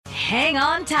hang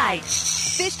on tight.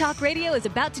 Fish Talk Radio is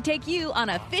about to take you on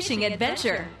a fishing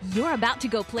adventure. You're about to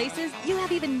go places you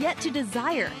have even yet to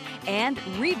desire and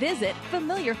revisit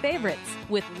familiar favorites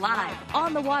with live,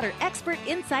 on-the-water expert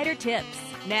insider tips.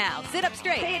 Now, sit up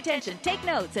straight, pay attention, take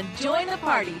notes, and join the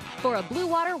party for a blue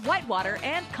water, whitewater,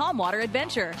 and calm water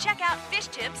adventure. Check out fish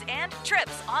tips and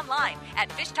trips online at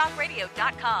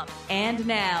fishtalkradio.com. And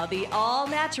now, the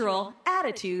all-natural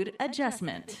attitude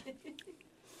adjustment.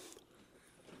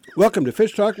 Welcome to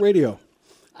Fish Talk Radio.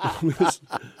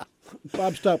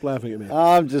 Bob, stop laughing at me.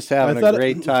 I'm just having a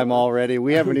great time already.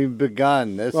 We haven't even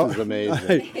begun. This is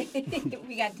amazing.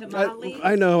 We got tamales.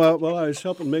 I know. I was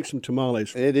helping make some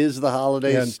tamales. It is the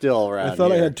holidays still around I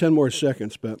thought here. I had 10 more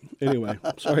seconds, but anyway,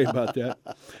 sorry about that.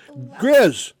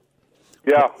 Grizz.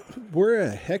 Yeah. Where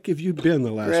the heck have you been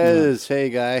the last month? Grizz, hey,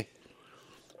 guy.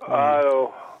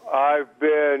 I've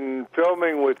been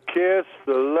filming with Kiss,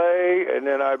 The Lay, and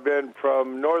then I've been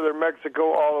from northern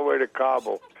Mexico all the way to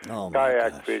Cabo,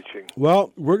 kayak fishing.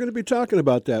 Well, we're going to be talking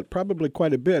about that probably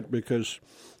quite a bit because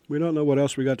we don't know what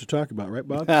else we got to talk about, right,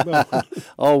 Bob?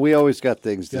 Well, we always got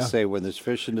things to say when there's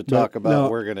fishing to talk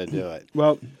about. We're going to do it.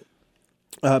 Well,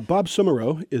 Bob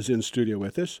Summerow is in studio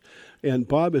with us, and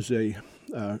Bob is a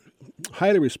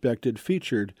highly respected,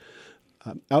 featured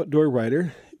outdoor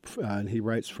writer, and he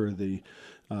writes for the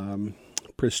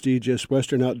prestigious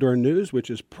Western Outdoor News, which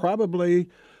is probably,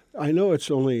 I know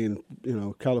it's only in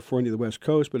California, the West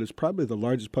Coast, but it's probably the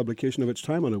largest publication of its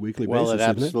time on a weekly basis. Well, it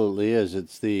absolutely is.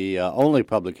 It's the only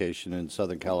publication in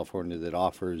Southern California that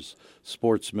offers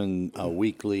sportsman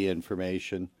weekly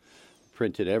information,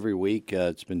 printed every week.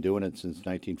 It's been doing it since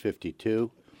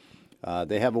 1952.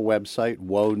 They have a website,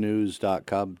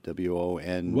 wonews.com,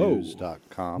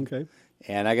 WON-news.com. Okay.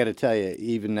 And I got to tell you,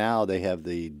 even now they have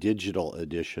the digital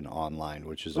edition online,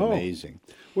 which is amazing.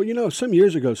 Well, some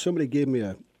years ago, somebody gave me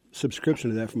a subscription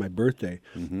to that for my birthday.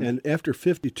 Mm-hmm. And after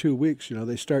 52 weeks,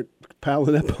 they start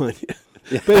piling up on you.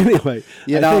 Yeah. But anyway,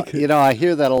 I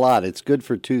hear that a lot. It's good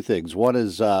for two things. One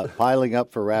is piling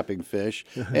up for wrapping fish,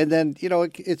 and then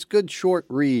it's good short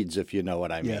reads, if you know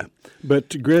what I mean. Yeah. But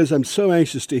Grizz, I'm so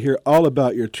anxious to hear all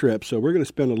about your trip, so we're going to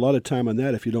spend a lot of time on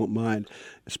that, if you don't mind.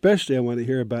 Especially, I want to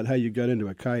hear about how you got into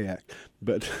a kayak.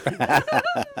 But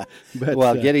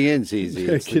getting in's easy.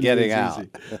 It's the getting out.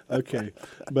 Okay,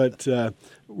 but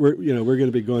we're going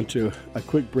to be going to a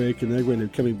quick break, and then we're going to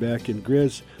be coming back. And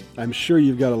Grizz, I'm sure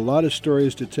you've got a lot of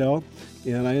stories to tell,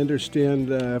 and I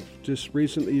understand just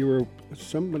recently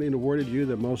somebody awarded you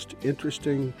the most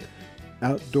interesting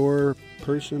outdoor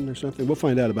person or something. We'll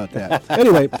find out about that.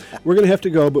 Anyway, we're going to have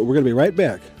to go, but we're going to be right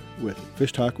back with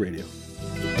Fish Talk Radio.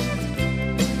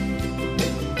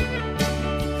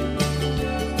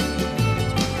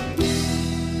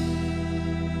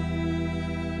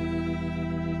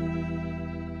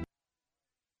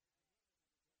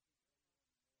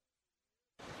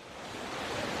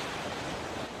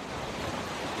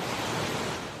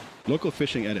 Local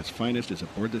fishing at its finest is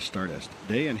aboard the Stardust.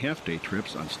 Day and half-day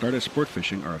trips on Stardust Sport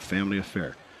Fishing are a family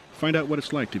affair. Find out what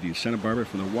it's like to view Santa Barbara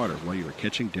from the water while you are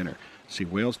catching dinner. See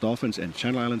whales, dolphins, and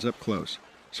Channel Islands up close.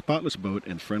 Spotless boat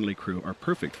and friendly crew are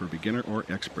perfect for beginner or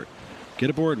expert. Get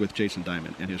aboard with Jason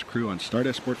Diamond and his crew on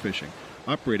Stardust Sport Fishing,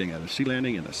 operating at a sea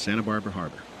landing in the Santa Barbara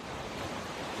Harbor.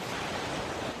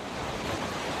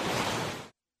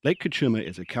 Lake Cachuma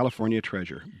is a California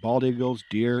treasure. Bald eagles,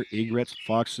 deer, egrets,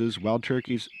 foxes, wild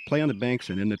turkeys play on the banks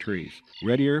and in the trees.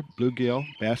 Red ear, bluegill,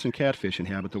 bass, and catfish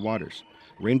inhabit the waters.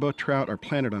 Rainbow trout are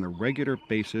planted on a regular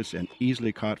basis and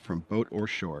easily caught from boat or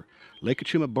shore. Lake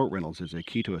Cachuma Boat Rentals is a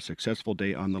key to a successful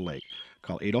day on the lake.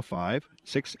 Call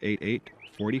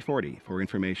 805-688-4040 for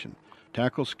information.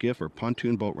 Tackle, skiff, or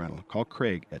pontoon boat rental. Call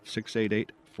Craig at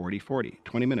 688-4040,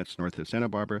 20 minutes north of Santa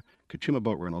Barbara. Cachuma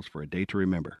Boat Rentals for a day to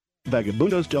remember.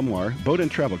 Vagabundos Del Mar Boat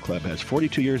and Travel Club has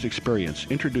 42 years experience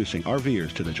introducing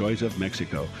RVers to the joys of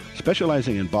Mexico.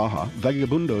 Specializing in Baja,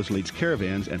 Vagabundos leads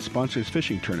caravans and sponsors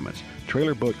fishing tournaments,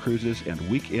 trailer boat cruises, and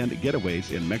weekend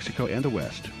getaways in Mexico and the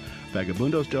West.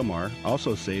 Vagabundos Del Mar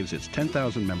also saves its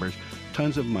 10,000 members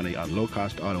tons of money on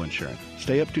low-cost auto insurance.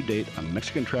 Stay up to date on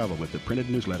Mexican travel with the printed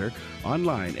newsletter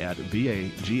online at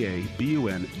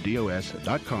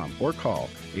vagabundos.com or call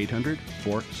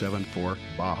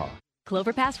 800-474-BAJA.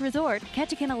 Clover Pass Resort,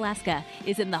 Ketchikan, Alaska,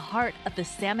 is in the heart of the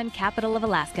salmon capital of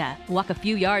Alaska. Walk a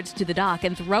few yards to the dock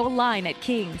and throw a line at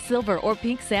king, silver, or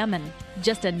pink salmon.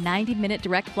 Just a 90-minute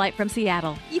direct flight from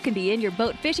Seattle. You can be in your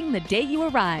boat fishing the day you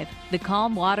arrive. The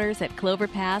calm waters at Clover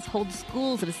Pass hold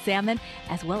schools of salmon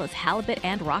as well as halibut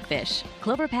and rockfish.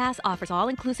 Clover Pass offers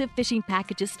all-inclusive fishing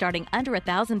packages starting under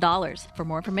 $1,000. For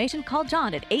more information, call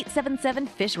John at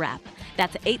 877-FISH-RAP.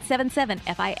 That's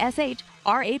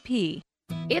 877-FISH-RAP.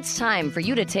 It's time for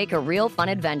you to take a real fun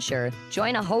adventure.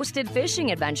 Join a hosted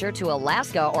fishing adventure to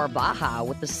Alaska or Baja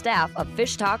with the staff of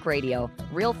Fish Talk Radio.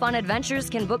 Real Fun Adventures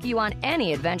can book you on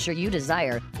any adventure you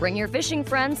desire. Bring your fishing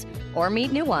friends or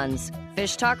meet new ones.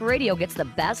 Fish Talk Radio gets the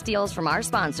best deals from our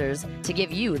sponsors to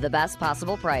give you the best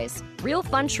possible price. Real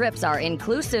Fun trips are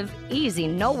inclusive, easy,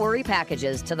 no-worry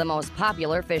packages to the most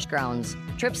popular fish grounds.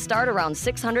 Trips start around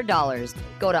 $600.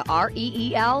 Go to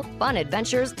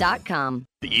REELFunadventures.com.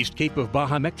 The East Cape of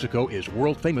Baja, Mexico is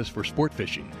world famous for sport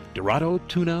fishing. Dorado,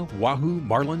 tuna, wahoo,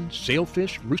 marlin,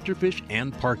 sailfish, roosterfish,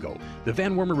 and pargo. The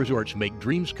Van Wormer Resorts make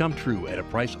dreams come true at a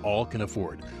price all can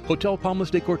afford. Hotel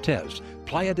Palmas de Cortez,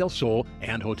 Playa del Sol,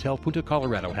 and Hotel Punta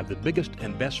Colorado have the biggest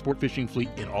and best sport fishing fleet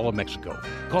in all of Mexico.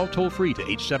 Call toll-free to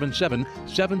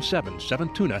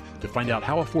 877-777-TUNA to find out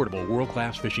how affordable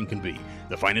world-class fishing can be.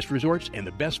 The finest resorts and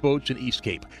the best boats in East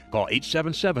Cape. Call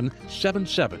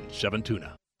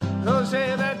 877-777-TUNA. Don't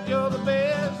say that you're the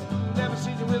best. Never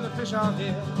seen you with a fish on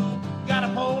here. Got a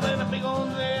pole and a big old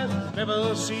net.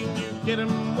 Never seen you get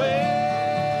him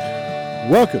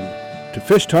wet. Welcome to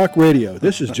Fish Talk Radio.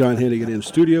 This is John Hennigan in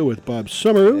studio with Bob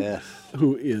Summerow,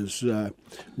 who is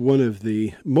one of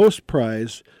the most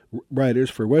prized writers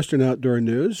for Western Outdoor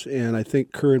News, and I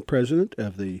think current president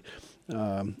of the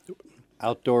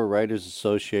Outdoor Writers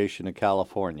Association of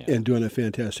California. And doing a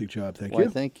fantastic job. Thank you.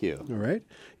 Thank you. All right.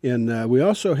 And we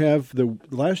also have the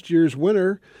last year's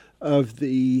winner of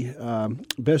the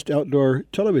Best Outdoor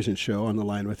Television Show on the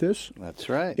line with us. That's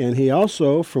right. And he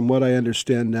also, from what I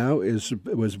understand now,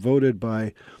 was voted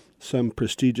by some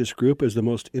prestigious group as the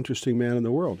most interesting man in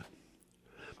the world.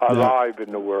 Alive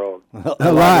in the world.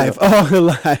 Alive. Oh,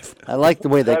 alive. I like the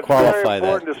way they qualify that. That's very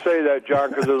important to say that, John,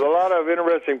 because there's a lot of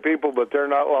interesting people, but they're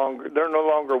no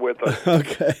longer with us.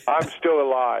 Okay. I'm still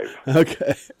alive.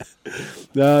 Okay.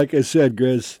 Now, like I said,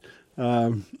 Grizz,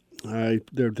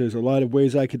 there's a lot of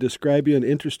ways I could describe you, and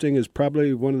interesting is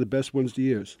probably one of the best ones to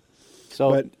use.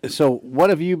 So what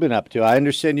have you been up to? I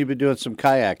understand you've been doing some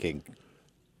kayaking.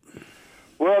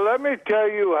 Well, let me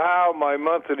tell you how my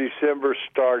month of December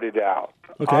started out.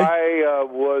 Okay. I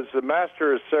was the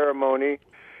master of ceremony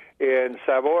in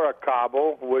Sabor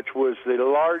Cabo, which was the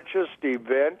largest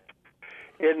event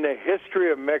in the history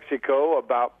of Mexico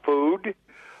about food.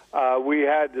 We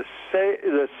had the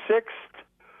sixth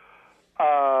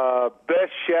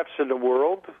best chefs in the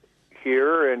world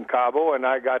here in Cabo, and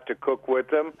I got to cook with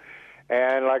them.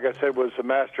 And like I said, was the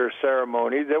master of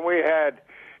ceremony. Then we had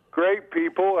great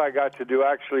people. I got to do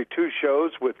actually 2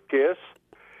 shows with KISS,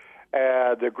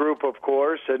 the group, of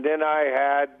course. And then I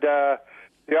had the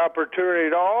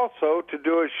opportunity also to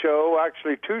do a show,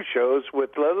 actually 2 shows,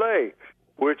 with Lele,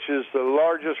 which is the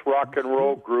largest rock and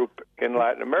roll group in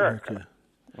Latin America. Okay.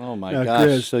 Oh, my gosh.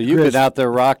 Grizz, So you've been out there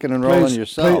rocking and rolling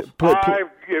yourself.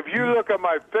 If you look at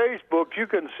my Facebook, you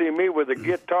can see me with a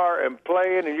guitar and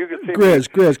playing, and you can see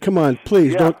Grizz, come on,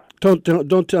 please. Yeah.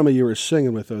 Don't tell me you were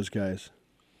singing with those guys.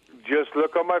 Just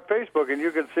look on my Facebook, and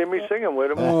you can see me singing with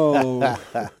them. Oh.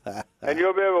 And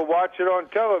you'll be able to watch it on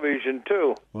television,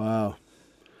 too. Wow.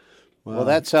 Well,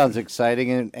 that sounds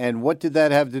exciting. And what did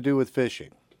that have to do with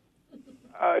fishing?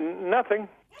 Nothing.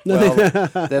 Well,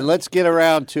 then let's get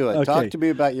around to it. Okay. Talk to me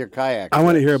about your kayak. I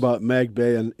want to hear about Mag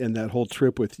Bay and that whole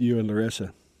trip with you and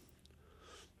Larissa.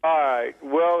 All right.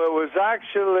 Well, it was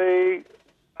actually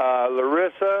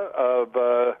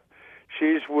Larissa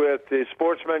she's with the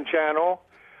Sportsman Channel,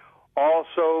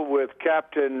 also with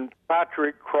Captain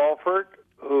Patrick Crawford,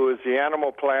 who is the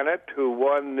Animal Planet, who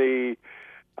won the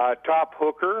top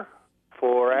hooker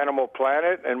for Animal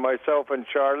Planet, and myself and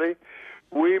Charlie.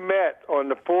 We met on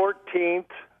the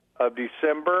 14th of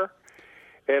December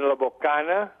in La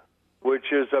Bocana,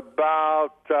 which is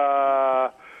about,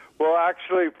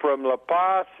 actually from La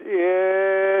Paz,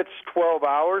 it's 12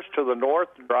 hours to the north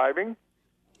driving.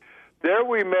 There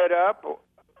we met up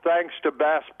thanks to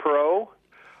Bass Pro.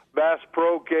 Bass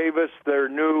Pro gave us their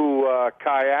new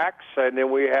kayaks, and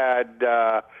then we had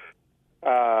the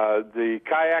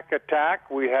Kayak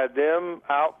Attack. We had them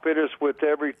outfit us with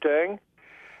everything.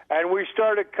 And we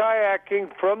started kayaking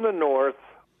from the north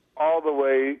all the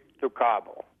way to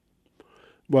Cabo.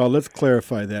 Well, let's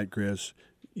clarify that, Grizz.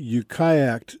 You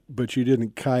kayaked, but you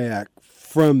didn't kayak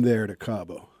from there to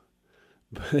Cabo.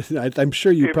 I'm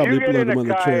sure you probably loaded them on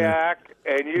the trailer. Kayak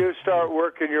and you start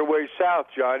working your way south,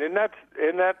 John, and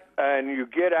you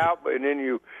get out, and then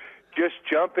you just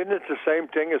jump in. It's the same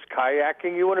thing as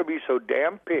kayaking. You want to be so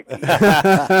damn picky.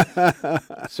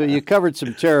 So you covered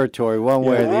some territory one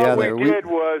way or the other. What we did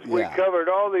was we covered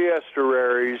all the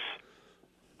estuaries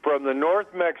from the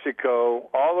North Mexico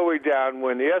all the way down.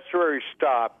 When the estuary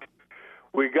stopped,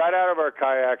 we got out of our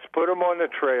kayaks, put them on the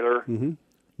trailer,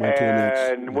 Went to the next.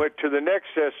 and went to the next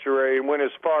estuary and went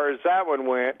as far as that one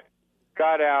went,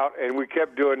 got out, and we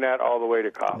kept doing that all the way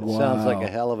to Cabo. It sounds like a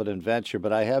hell of an adventure,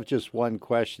 but I have just one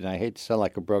question. I hate to sound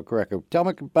like a broke record. Tell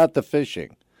me about the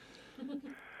fishing.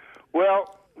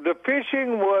 Well, the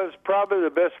fishing was probably the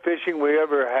best fishing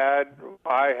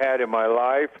I had in my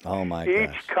life. Oh, my Each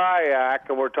gosh. kayak,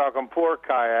 and we're talking 4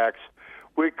 kayaks,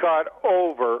 we caught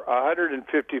over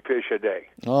 150 fish a day.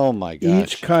 Oh, my gosh.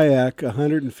 Each kayak,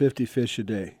 150 fish a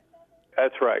day.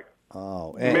 That's right.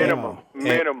 Oh, Minimum.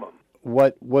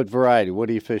 What variety? What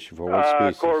are you fishing for? What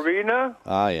species? Corvina,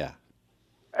 Oh, yeah.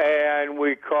 and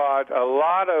we caught a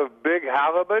lot of big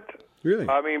halibut. Really?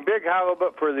 I mean, big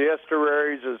halibut for the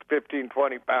estuaries is 15,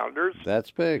 20 pounders.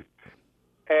 That's big.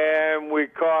 And we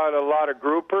caught a lot of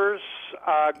groupers.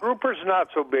 Groupers not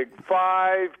so big,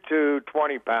 5 to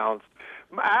 20 pounds,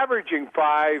 averaging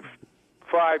 5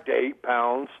 to 8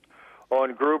 pounds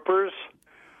on groupers.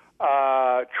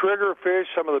 Triggerfish,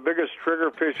 some of the biggest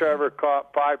triggerfish I ever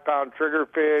caught, 5-pound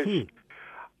triggerfish.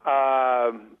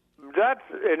 That's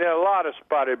and a lot of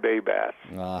spotted bay bass.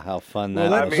 Oh, how fun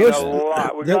Well, that I was. mean, listen, a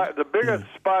lot. We that- got the biggest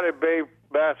spotted bay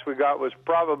bass we got was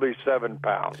probably 7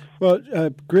 pounds. Well,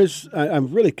 Grizz,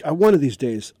 one of these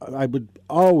days, I would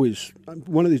always,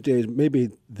 one of these days, maybe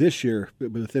this year,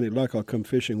 with any luck, I'll come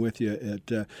fishing with you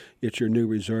at your new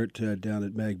resort down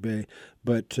at Mag Bay.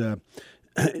 But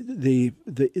the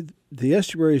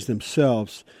estuaries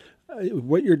themselves,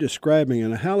 what you're describing,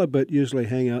 and a halibut usually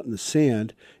hang out in the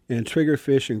sand, and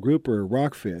triggerfish and grouper are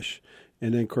rockfish.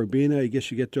 And then Corbina, I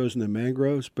guess you get those in the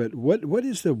mangroves. But what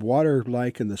is the water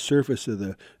like in the surface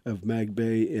of Mag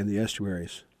Bay and the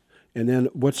estuaries? And then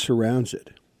what surrounds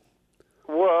it?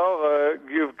 Well,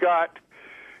 you've got,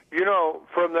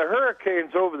 from the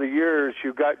hurricanes over the years,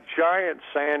 you've got giant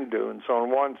sand dunes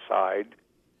on one side,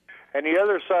 and the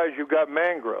other side you've got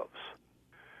mangroves.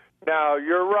 Now,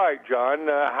 you're right, John.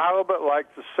 Halibut like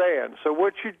the sand. So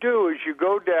what you do is you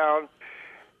go down,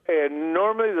 and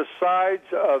normally the sides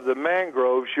of the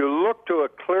mangroves, you look to a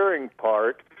clearing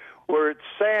part where it's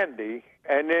sandy,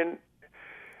 and then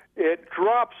it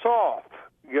drops off.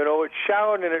 It's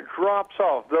shallow and it drops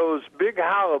off. Those big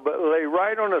halibut lay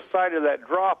right on the side of that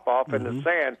drop-off in the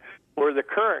sand where the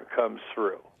current comes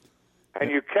through. And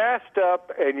you cast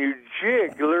up and you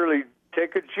jig, literally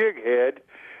take a jig head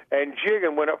and jig,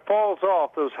 and when it falls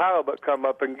off, those halibut come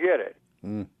up and get it.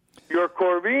 Your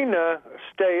Corvina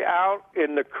stay out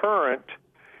in the current,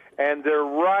 and they're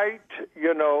right,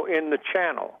 in the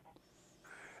channel.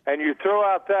 And you throw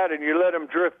out that, and you let them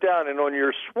drift down, and on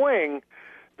your swing,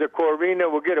 the Corvina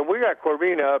will get them. We got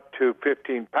Corvina up to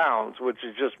 15 pounds, which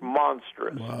is just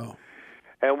monstrous. Wow.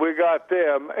 And we got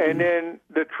them. And then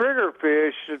the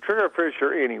triggerfish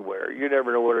are anywhere. You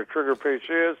never know what a triggerfish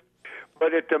is.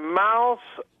 But at the mouths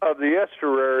of the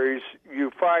estuaries,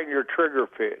 you find your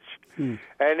triggerfish. And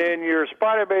then your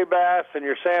spotted bay bass and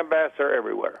your sand bass are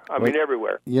everywhere.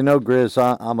 Everywhere.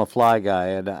 Grizz, I'm a fly guy,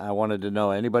 and I wanted to know,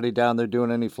 anybody down there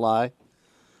doing any fly?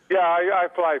 Yeah, I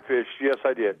fly fish. Yes,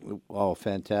 I did. Oh,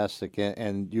 fantastic.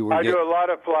 And you were I do a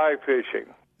lot of fly fishing.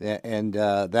 and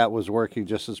that was working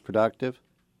just as productive?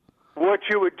 What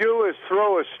you would do is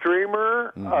throw a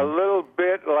streamer a little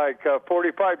bit like a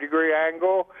 45-degree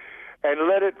angle and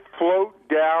let it float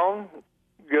down,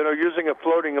 using a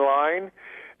floating line.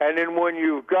 And then when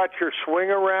you've got your swing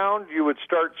around, you would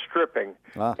start stripping,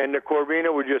 and the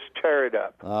Corvina would just tear it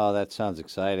up. Oh, that sounds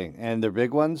exciting. And they're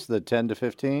big ones, the 10 to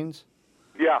 15s?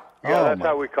 Yeah, that's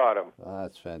how we caught them. Oh,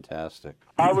 that's fantastic.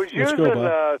 I was Let's using go,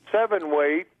 a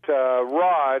 7-weight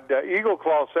rod. Eagle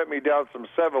Claw sent me down some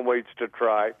 7-weights to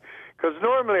try, because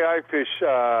normally I fish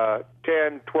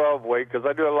 10, 12-weight, because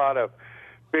I do a lot of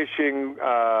fishing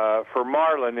for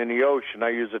marlin in the ocean. I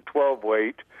use a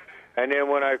 12-weight. And then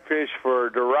when I fish for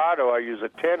Dorado, I use a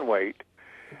 10-weight.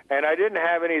 And I didn't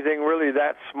have anything really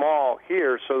that small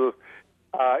here, so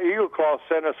Eagle Claw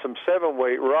sent us some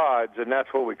 7-weight rods, and that's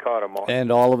what we caught them on. And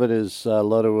all of it is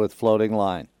loaded with floating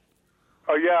line.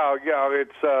 Oh, yeah.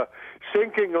 It's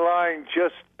sinking line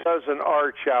just doesn't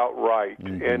arch out right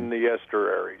in the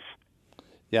estuaries.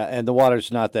 Yeah, and the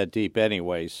water's not that deep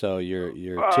anyway, so your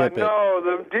tippet. No,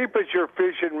 the deepest you're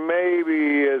fishing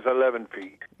maybe is 11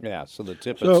 feet. Yeah, so the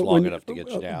tippet's long enough to get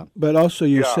you down. But also,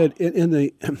 you said in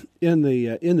the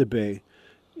bay,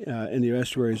 in the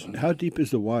estuaries, how deep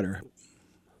is the water?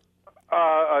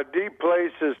 A deep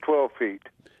place is 12 feet.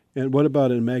 And what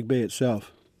about in Mag Bay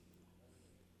itself?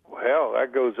 Well,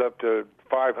 that goes up to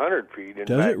 500 feet.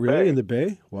 Does it really Bay. in the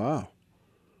bay? Wow.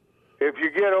 If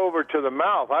you get over to the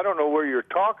mouth, I don't know where you're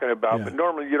talking about, but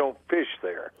normally you don't fish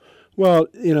there. Well,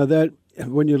 that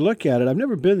when you look at it, I've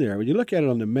never been there. When you look at it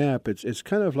on the map, it's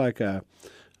kind of like a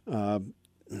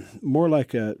more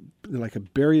like a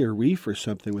barrier reef or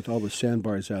something with all the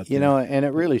sandbars out there. You know, and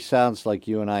it really sounds like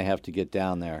you and I have to get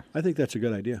down there. I think that's a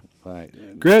good idea. Right.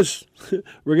 Grizz,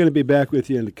 we're going to be back with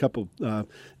you in a couple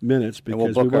minutes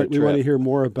because we'll we want to hear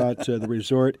more about the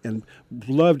resort and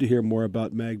love to hear more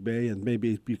about Mag Bay, and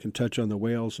maybe you can touch on the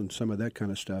whales and some of that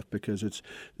kind of stuff because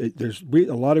there's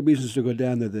a lot of reasons to go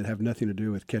down there that have nothing to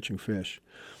do with catching fish.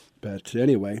 But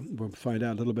anyway, we'll find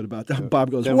out a little bit about that. Bob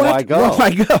goes, then what? Why go?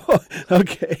 Why go?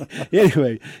 Okay.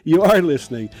 Anyway, you are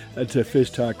listening to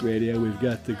Fish Talk Radio. We've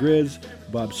got the Grizz,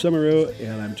 Bob Summerall,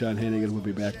 and I'm John Hennigan. We'll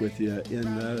be back with you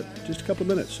in just a couple of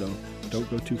minutes, so don't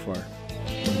go too far.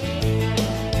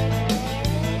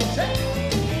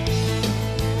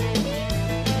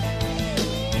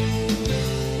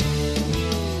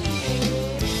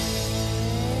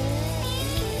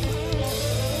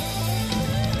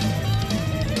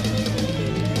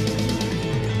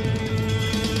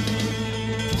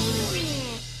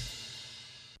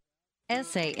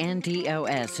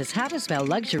 Sandos is how to spell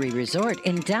luxury resort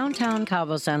in downtown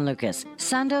Cabo San Lucas.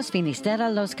 Sandos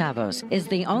Finisterra Los Cabos is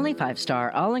the only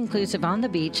 5-star all-inclusive on the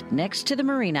beach next to the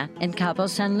marina in Cabo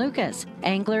San Lucas.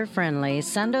 Angler-friendly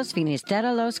Sandos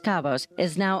Finisterra Los Cabos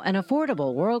is now an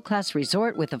affordable world-class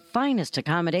resort with the finest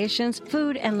accommodations,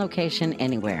 food, and location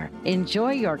anywhere.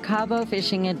 Enjoy your Cabo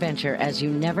fishing adventure as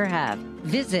you never have.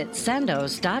 Visit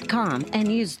sandos.com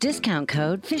and use discount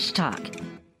code FISHTALK.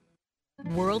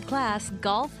 World-class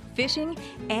golf, fishing,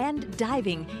 and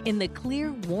diving in the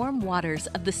clear, warm waters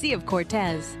of the Sea of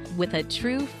Cortez with a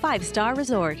true 5-star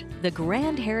resort. The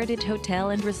Grand Heritage Hotel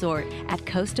and Resort at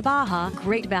Costa Baja.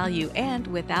 Great value and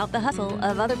without the hustle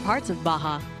of other parts of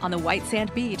Baja. On the white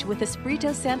sand beach with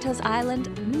Espiritu Santos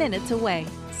Island minutes away.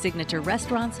 Signature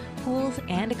restaurants, pools,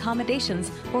 and accommodations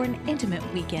for an intimate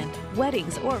weekend,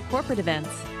 weddings, or corporate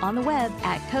events. On the web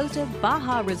at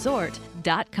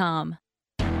CostaBajaResort.com.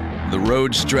 The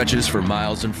road stretches for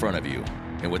miles in front of you,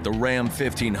 and with the Ram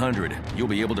 1500, you'll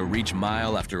be able to reach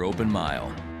mile after open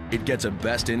mile. It gets a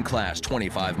best-in-class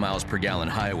 25 miles per gallon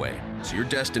highway, so your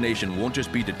destination won't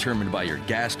just be determined by your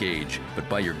gas gauge, but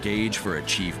by your gauge for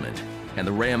achievement. And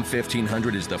the Ram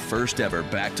 1500 is the first ever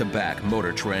back-to-back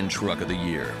Motor Trend Truck of the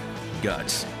Year.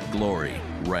 Guts, glory,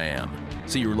 Ram.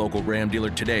 See your local Ram dealer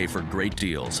today for great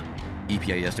deals.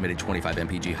 EPA estimated 25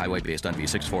 mpg highway based on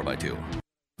V6 4x2.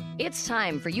 It's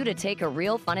time for you to take a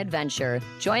real fun adventure.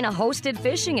 Join a hosted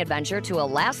fishing adventure to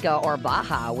Alaska or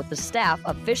Baja with the staff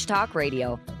of Fish Talk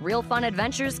Radio. Real Fun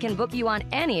Adventures can book you on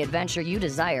any adventure you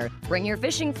desire. Bring your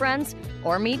fishing friends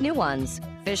or meet new ones.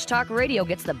 Fish Talk Radio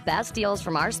gets the best deals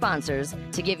from our sponsors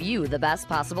to give you the best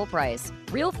possible price.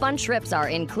 Real Fun trips are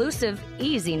inclusive,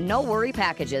 easy, no-worry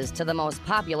packages to the most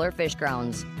popular fish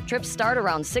grounds. Trips start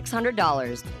around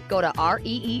 $600. Go to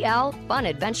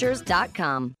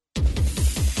REELFunadventures.com.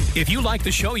 If you like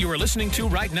the show you are listening to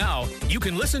right now, you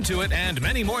can listen to it and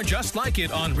many more just like it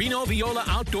on Reno Viola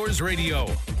Outdoors Radio.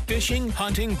 Fishing,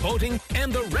 hunting, boating,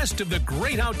 and the rest of the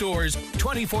great outdoors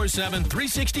 24/7,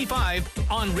 365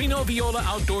 on Reno Viola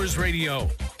Outdoors Radio.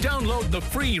 Download the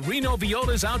free Reno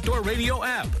Viola's Outdoor Radio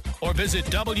app or visit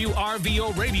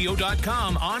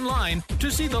WRVORadio.com online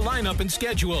to see the lineup and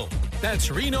schedule.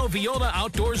 That's Reno Viola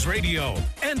Outdoors Radio.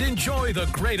 And enjoy the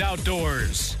great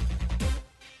outdoors.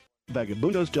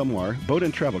 Vagabundos Del Mar Boat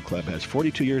and Travel Club has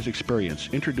 42 years experience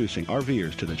introducing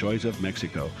RVers to the joys of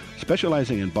Mexico.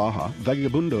 Specializing in Baja,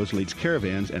 Vagabundos leads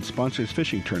caravans and sponsors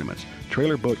fishing tournaments,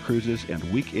 trailer boat cruises, and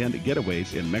weekend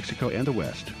getaways in Mexico and the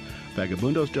West.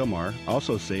 Vagabundos Del Mar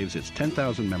also saves its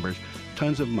 10,000 members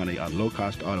tons of money on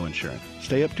low-cost auto insurance.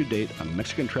 Stay up to date on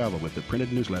Mexican travel with the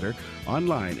printed newsletter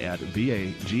online at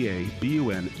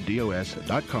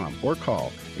vagabundos.com or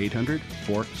call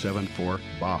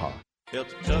 800-474-BAJA. Felt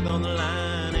a tug on the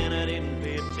line and I didn't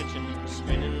pay attention,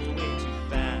 spinning way too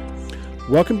fast.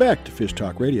 Welcome back to Fish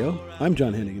Talk Radio. I'm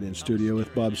John Hennigan in studio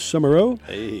with Bob Summerall.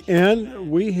 Hey. And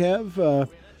we have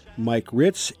Mike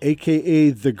Ritz, a.k.a.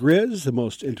 The Grizz, the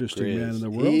most interesting man in the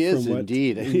world. He is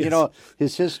indeed. And, you know,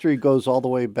 his history goes all the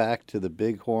way back to the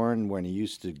Bighorn when he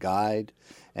used to guide.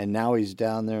 And now he's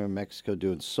down there in Mexico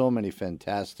doing so many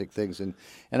fantastic things. And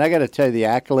I got to tell you, the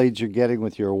accolades you're getting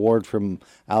with your award from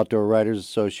Outdoor Writers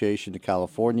Association of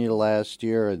California last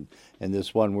year and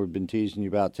this one we've been teasing you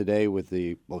about today with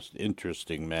the most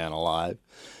interesting man alive,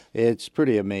 it's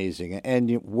pretty amazing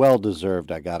and well-deserved,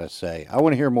 I got to say. I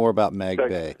want to hear more about Mag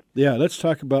Bay. Yeah, let's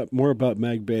talk more about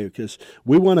Mag Bay because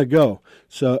we want to go.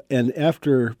 So, and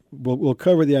after we'll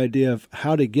cover the idea of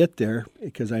how to get there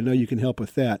because I know you can help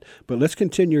with that. But let's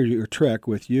continue your trek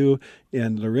with you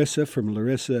and Larissa from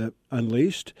Larissa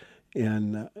Unleashed,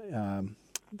 and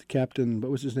Captain,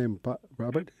 what was his name?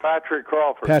 Robert? Patrick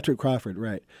Crawford. Patrick Crawford,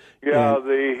 right. Yeah,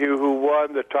 who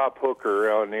won the top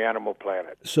hooker on the Animal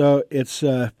Planet. So it's,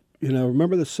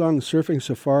 remember the song Surfing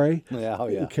Safari? Yeah, oh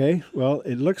yeah. Okay, well,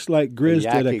 it looks like Grizz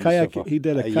did a kayak. He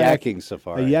did a yakking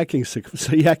safari. A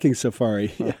yakking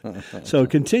safari. Yeah. So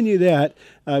continue that.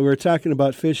 We're talking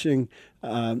about fishing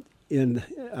in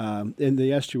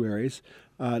the estuaries.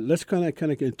 Let's kind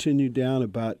of continue down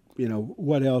about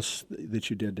what else that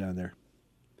you did down there.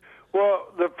 Well,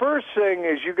 the first thing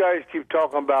is you guys keep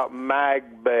talking about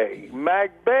Mag Bay.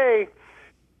 Mag Bay,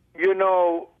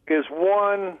 is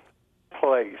one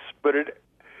place, but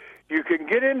you can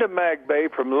get into Mag Bay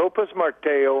from Lopez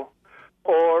Marteo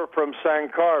or from San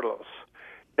Carlos.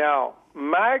 Now,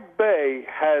 Mag Bay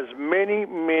has many,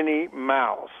 many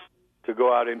miles to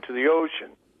go out into the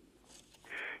ocean.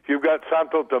 You've got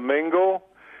Santo Domingo,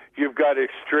 you've got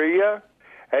Estrella,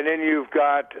 and then you've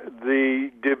got the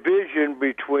division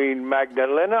between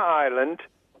Magdalena Island,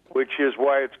 which is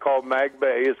why it's called Mag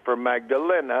Bay, is from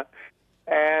Magdalena,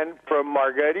 and from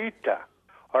Margarita,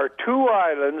 are two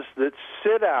islands that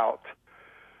sit out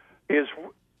in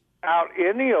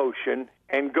the ocean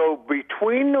and go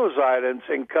between those islands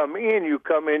and come in. You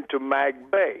come into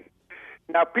Mag Bay.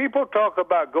 Now, people talk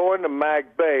about going to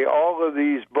Mag Bay. All of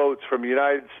these boats from the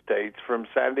United States, from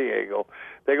San Diego,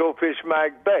 they go fish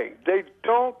Mag Bay. They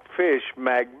don't fish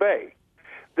Mag Bay.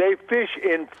 They fish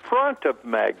in front of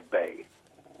Mag Bay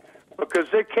because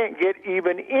they can't get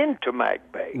even into Mag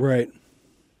Bay. Right.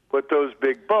 With those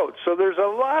big boats. So there's a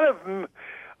lot of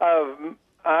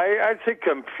I'd say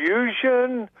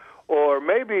confusion, or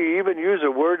maybe even use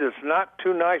a word that's not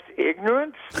too nice,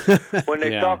 ignorance, when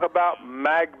they talk about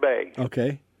Mag Bay.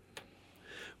 Okay.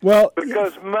 Well,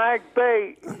 because Mag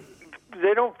Bay,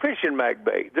 they don't fish in Mag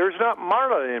Bay. There's not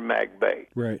marlin in Mag Bay.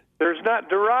 Right. There's not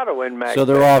Dorado in Mag Bay. So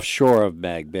they're offshore of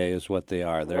Mag Bay is what they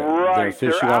are. They're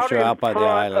fishing offshore out by the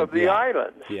island. Of the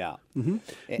islands. Yeah. Mm-hmm.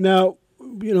 Now,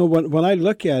 when I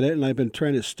look at it, and I've been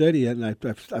trying to study it, and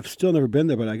I've still never been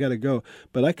there, but I got to go.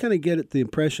 But I kind of get the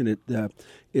impression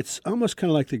it's almost kind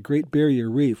of like the Great Barrier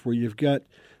Reef, where you've got,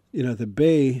 the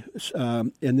bay,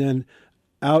 and then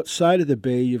outside of the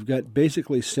bay, you've got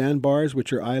basically sandbars,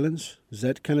 which are islands. Does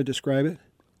that kind of describe it?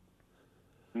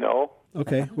 No.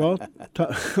 Okay. Well, I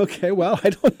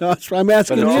don't know. I'm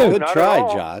asking you. Good try,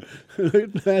 John.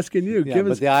 I'm asking you. Yeah,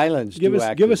 but the islands give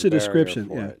us a description.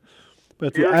 For it.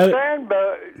 But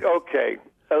okay,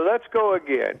 let's go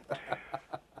again.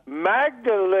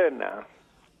 Magdalena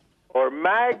or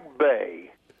Mag Bay,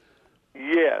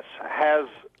 yes, has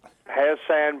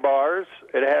sandbars.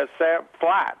 It has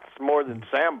flats more than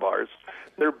sandbars.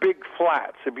 They're big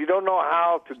flats. If you don't know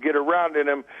how to get around in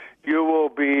them, you will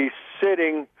be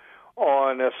sitting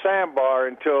on a sandbar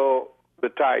until the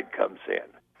tide comes in.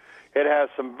 It has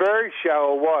some very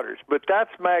shallow waters, but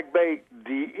that's Mag Bay,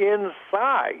 the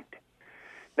inside.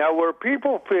 Now, where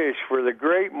people fish for the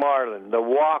great marlin, the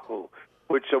wahoo,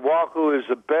 which the wahoo is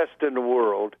the best in the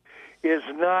world, is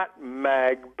not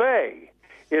Mag Bay.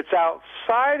 It's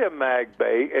outside of Mag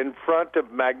Bay in front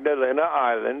of Magdalena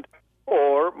Island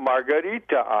or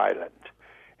Margarita Island.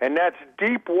 And that's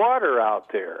deep water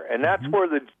out there. And that's where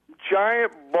the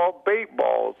giant bait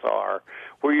balls are,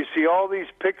 where you see all these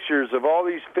pictures of all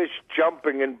these fish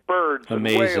jumping and birds and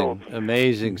whales.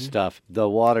 Amazing stuff. The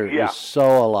water is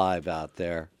so alive out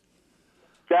there.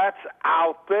 That's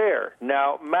out there.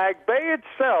 Now, Mag Bay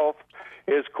itself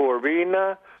is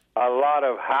corvina, a lot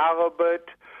of halibut,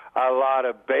 a lot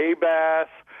of bay bass,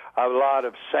 a lot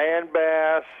of sand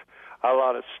bass, a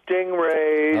lot of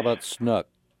stingrays. How about snook?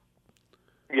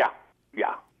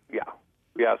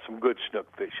 Yeah, some good snook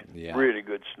fishing. Yeah. Really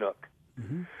good snook.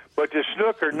 Mm-hmm. But the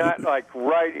snook are not like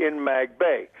right in Mag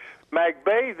Bay. Mag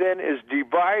Bay then is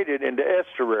divided into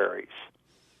estuaries.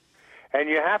 And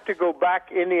you have to go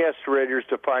back in the estuaries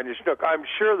to find a snook. I'm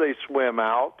sure they swim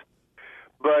out,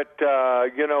 but,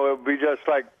 it would be just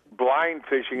like blind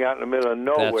fishing out in the middle of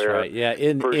nowhere. That's right. Yeah,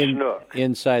 snook.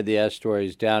 Inside the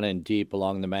estuaries, down in deep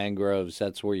along the mangroves,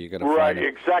 that's where you're going to find them.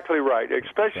 Right, exactly right,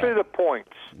 especially the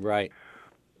points. Right.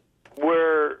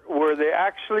 Where they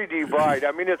actually divide.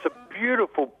 I mean, it's a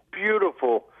beautiful,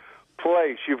 beautiful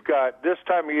place. You've got, this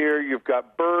time of year, you've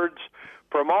got birds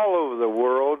from all over the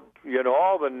world.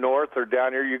 All the north are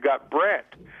down here. You've got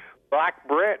black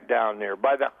Brent down there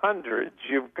by the hundreds.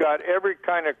 You've got every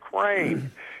kind of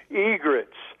crane,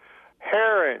 egrets,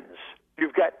 herons.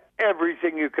 You've got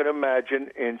everything you can imagine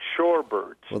in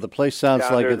shorebirds. Well, the place sounds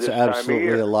like it's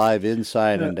absolutely alive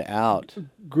inside and out.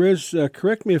 Grizz,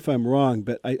 correct me if I'm wrong,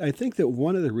 but I think that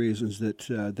one of the reasons that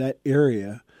that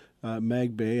area,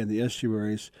 Mag Bay and the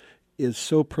estuaries, is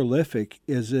so prolific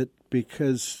is it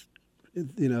because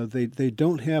they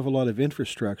don't have a lot of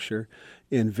infrastructure,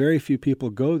 and very few people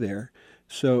go there,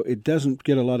 so it doesn't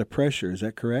get a lot of pressure. Is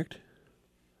that correct?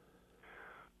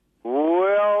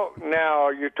 Well, now,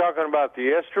 are you talking about the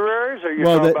estuaries, or are you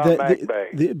talking about Mag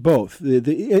Bay? Both,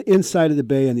 the inside of the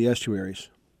bay and the estuaries.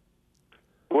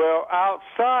 Well,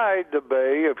 outside the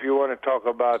bay, if you want to talk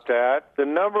about that, the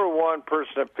number one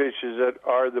person that fishes it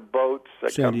are the boats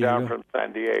that come down from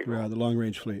San Diego. Right, the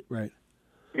long-range fleet, right.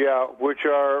 Yeah, which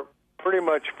are pretty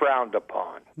much frowned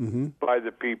upon by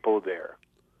the people there.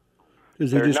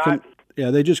 They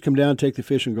just come down, take the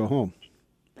fish, and go home.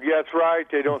 Yeah, that's right.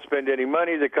 They don't spend any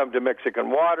money. They come to Mexican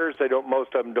waters.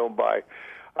 Most of them don't buy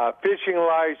a fishing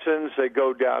license. They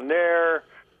go down there.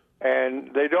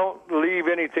 And they don't leave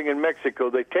anything in Mexico.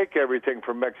 They take everything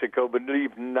from Mexico, but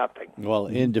leave nothing. Well,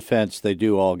 in defense, they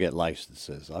do all get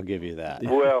licenses. I'll give you that.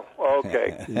 Well,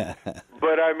 okay.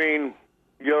 But, I mean,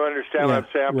 you understand what I'm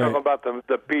saying? I'm talking about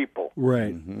the people.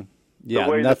 Right. Mm-hmm. Yeah,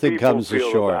 nothing comes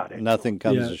ashore. Nothing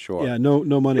comes ashore. Yeah, no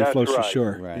money That's floats right.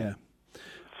 ashore. Right. Yeah.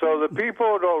 So the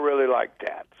people don't really like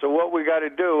that. So what we got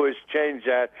to do is change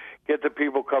that, get the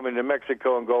people coming to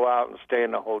Mexico and go out and stay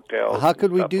in the hotels. How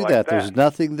could we do that? Like There's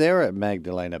nothing there at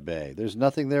Magdalena Bay. There's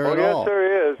nothing there at all. Yes,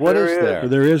 there is. What is there? Well,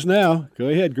 there is now. Go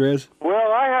ahead, Grizz.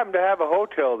 Well, I happen to have a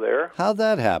hotel there. How'd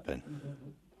that happen?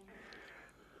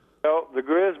 Well, the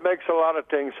Grizz makes a lot of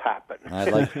things happen.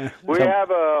 We Some-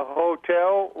 have a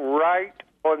hotel right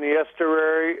on the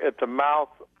estuary at the mouth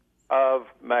of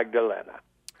Magdalena,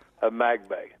 of Mag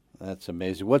Bay. That's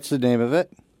amazing. What's the name of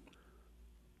it?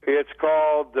 It's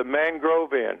called the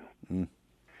Mangrove Inn,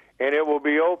 and it will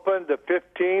be open the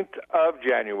 15th of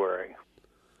January.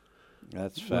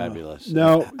 That's fabulous.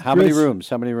 Now, how many rooms?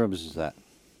 How many rooms is that?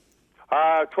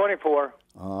 24.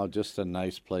 Oh, just a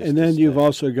nice place. And then you've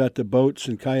also got the boats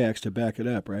and kayaks to back it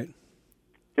up, right?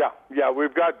 Yeah,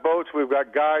 we've got boats, we've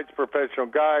got guides, professional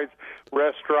guides,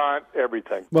 restaurant,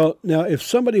 everything. Well, now, if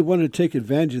somebody wanted to take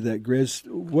advantage of that, Grizz,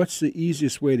 what's the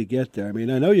easiest way to get there? I mean,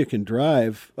 I know you can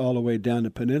drive all the way down the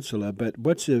peninsula, but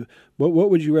what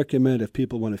would you recommend if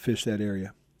people want to fish that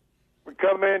area? We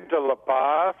come into La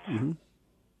Paz.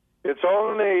 It's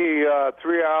only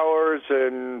 3 hours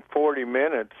and 40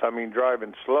 minutes. I mean,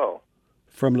 driving slow.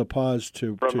 From La Paz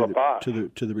to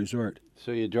the resort.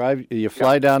 So you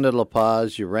fly down to La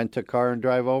Paz, you rent a car and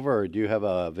drive over, or do you have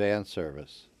a van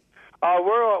service?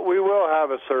 We will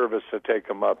have a service to take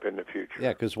them up in the future. Yeah,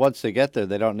 because once they get there,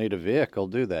 they don't need a vehicle,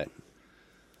 do they?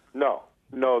 No,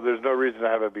 there's no reason to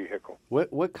have a vehicle.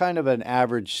 What kind of an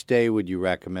average stay would you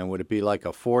recommend? Would it be like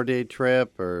a 4-day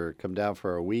trip or come down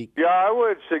for a week? Yeah, I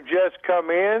would suggest come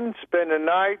in, spend the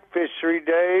night, fish 3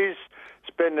 days,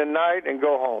 spend the night, and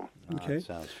go home. Okay.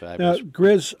 Sounds fabulous. Now,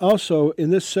 Grizz, also in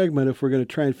this segment, if we're going to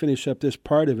try and finish up this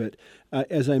part of it,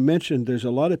 as I mentioned, there's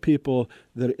a lot of people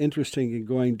that are interested in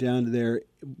going down there,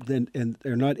 and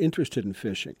they're not interested in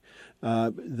fishing.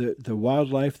 The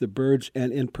wildlife, the birds,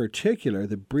 and in particular,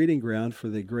 the breeding ground for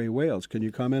the gray whales. Can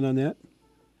you comment on that?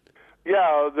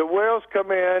 Yeah, the whales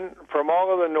come in from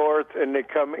all of the north, and they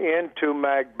come into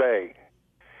Mag Bay.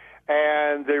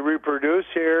 And they reproduce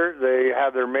here. They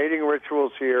have their mating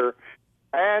rituals here.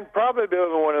 And probably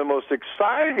one of the most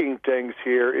exciting things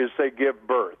here is they give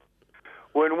birth.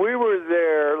 When we were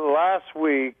there last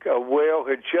week, a whale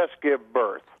had just given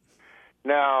birth.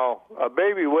 Now, a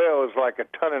baby whale is like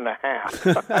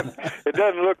 1.5 tons. It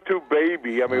doesn't look too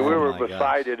baby. I mean, we were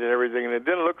beside it and everything, and it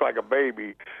didn't look like a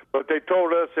baby. But they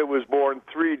told us it was born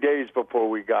 3 days before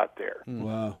we got there.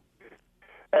 Wow.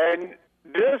 And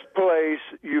this place,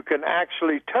 you can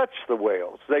actually touch the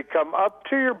whales. They come up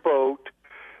to your boat.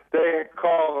 They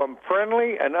call them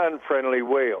friendly and unfriendly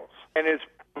whales. And it's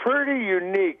pretty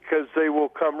unique because they will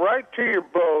come right to your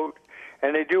boat,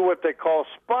 and they do what they call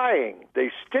spying.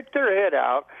 They stick their head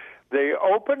out, they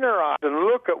open their eyes and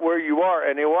look at where you are,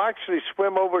 and they will actually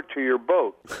swim over to your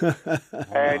boat.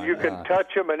 And you can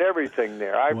touch them and everything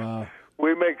there.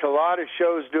 We make a lot of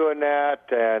shows doing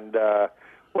that, and,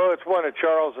 well, it's one of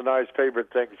Charles and I's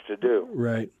favorite things to do.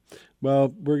 Right.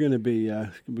 Well, we're going to be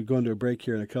going to a break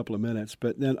here in a couple of minutes,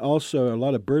 but then also a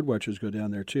lot of bird watchers go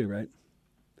down there too, right?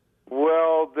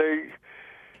 Well,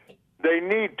 they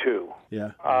need to.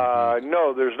 Yeah.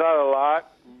 No, there's not a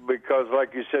lot because,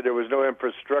 like you said, there was no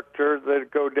infrastructure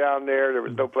that go down there. There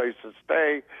was no place to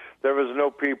stay. There was no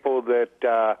people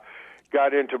that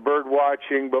got into bird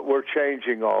watching, but we're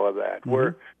changing all of that.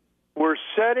 We're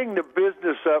setting the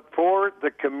business up for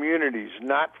the communities,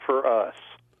 not for us.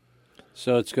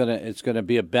 So it's gonna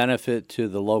be a benefit to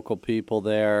the local people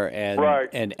there,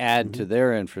 and add to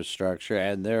their infrastructure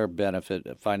and their benefit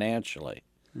financially.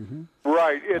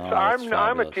 Right.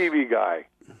 I'm a TV guy,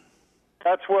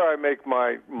 That's where I make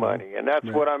my money, and that's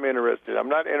what I'm interested in. I'm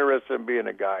not interested in being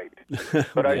a guide,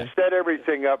 but I set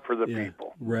everything up for the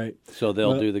people. Right. So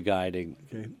they'll do the guiding.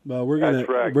 Okay. Well, we're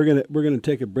gonna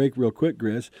take a break real quick,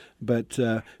 Grizz, but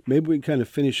maybe we can kind of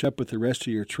finish up with the rest of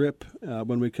your trip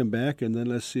when we come back, and then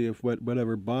let's see if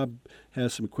whatever Bob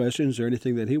has some questions or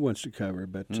anything that he wants to cover.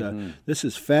 But this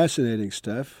is fascinating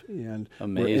stuff, and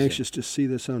we're anxious to see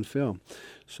this on film.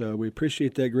 So we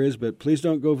appreciate that, Grizz, but please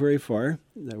don't go very far.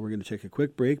 We're going to take a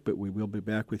quick break, but we will be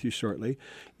back with you shortly.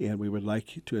 And we would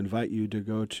like to invite you to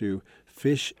go to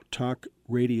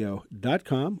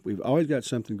fishtalkradio.com. We've always got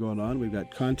something going on. We've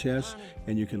got contests,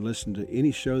 and you can listen to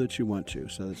any show that you want to.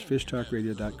 So that's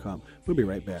fishtalkradio.com. We'll be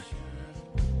right back.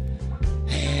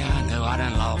 Hey, I know I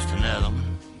done lost another one.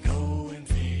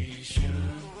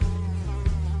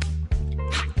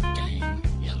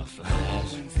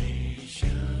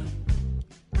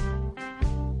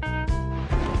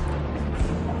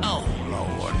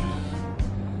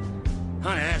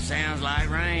 Honey, that sounds like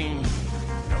rain.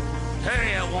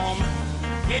 Hurry up, woman.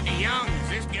 Get the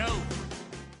youngins. Let's go.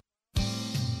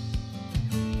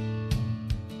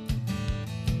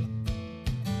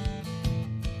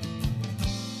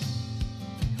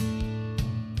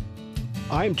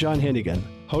 I'm John Hennigan,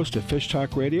 host of Fish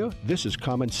Talk Radio. This is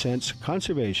Common Sense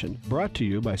Conservation, brought to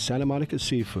you by Santa Monica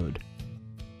Seafood.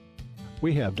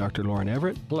 We have Dr. Lauren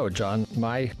Everett. Hello, John.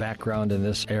 My background in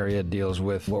this area deals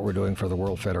with what we're doing for the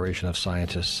World Federation of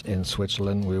Scientists in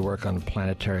Switzerland. We work on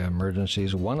planetary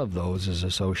emergencies. One of those is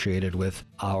associated with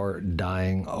our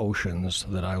dying oceans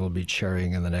that I will be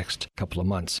chairing in the next couple of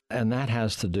months. And that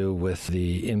has to do with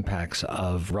the impacts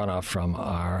of runoff from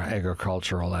our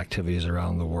agricultural activities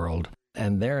around the world.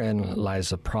 And therein lies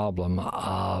the problem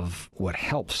of what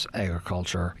helps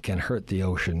agriculture can hurt the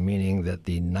ocean, meaning that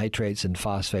the nitrates and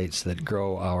phosphates that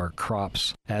grow our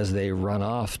crops, as they run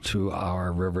off to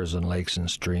our rivers and lakes and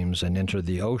streams and enter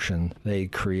the ocean, they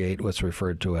create what's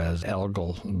referred to as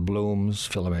algal blooms,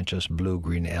 filamentous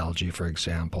blue-green algae, for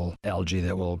example, algae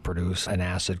that will produce an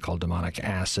acid called demonic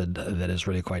acid that is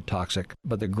really quite toxic.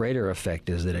 But the greater effect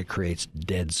is that it creates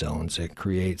dead zones. It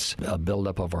creates a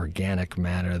buildup of organic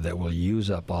matter that will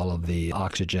use up all of the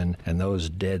oxygen, and those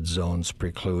dead zones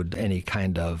preclude any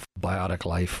kind of biotic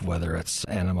life, whether it's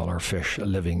animal or fish,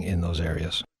 living in those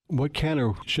areas. What can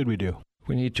or should we do?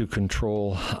 We need to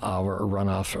control our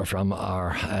runoff from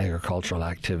our agricultural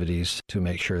activities to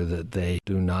make sure that they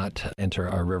do not enter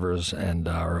our rivers and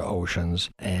our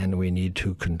oceans, and we need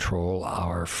to control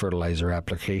our fertilizer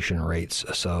application rates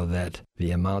so that the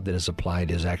amount that is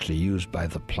applied is actually used by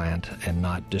the plant and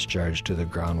not discharged to the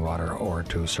groundwater or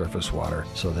to surface water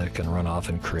so that it can run off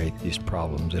and create these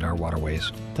problems in our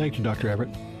waterways. Thank you, Dr. Everett.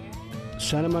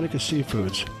 Santa Monica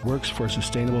Seafoods works for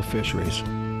sustainable fisheries.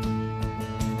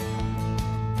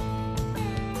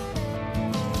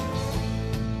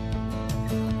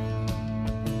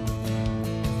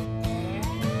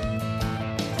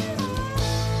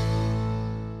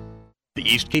 The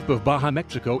East Cape of Baja,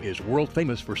 Mexico is world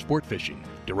famous for sport fishing.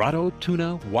 Dorado,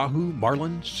 tuna, wahoo,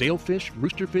 marlin, sailfish,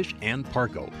 roosterfish, and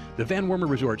pargo. The Van Wormer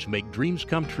Resorts make dreams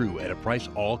come true at a price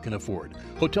all can afford.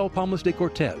 Hotel Palmas de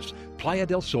Cortez, Playa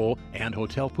del Sol, and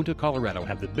Hotel Punta Colorado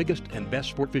have the biggest and best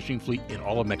sport fishing fleet in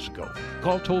all of Mexico.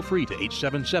 Call toll-free to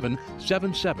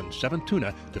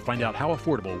 877-777-TUNA to find out how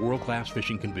affordable world-class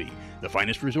fishing can be. The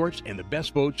finest resorts and the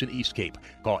best boats in East Cape.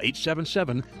 Call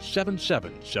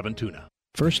 877-777-TUNA.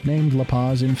 First named La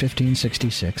Paz in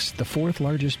 1566, the fourth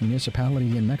largest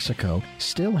municipality in Mexico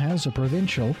still has a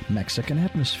provincial Mexican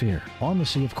atmosphere. On the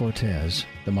Sea of Cortez,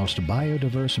 the most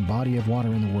biodiverse body of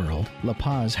water in the world, La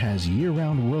Paz has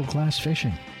year-round world-class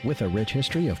fishing. With a rich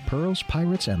history of pearls,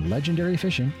 pirates, and legendary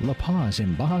fishing, La Paz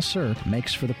in Baja Sur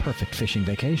makes for the perfect fishing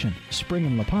vacation. Spring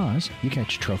in La Paz, you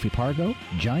catch trophy pargo,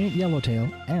 giant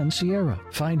yellowtail, and Sierra.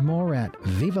 Find more at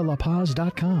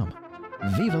vivalapaz.com.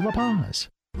 Viva La Paz!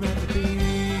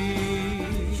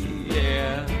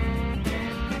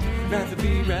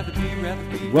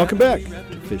 Welcome back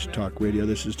to Fish Talk Radio.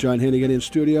 This is John Hennigan in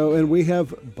studio, and we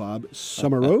have Bob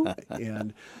Summerall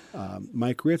and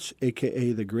Mike Ritz,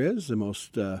 a.k.a. The Grizz, the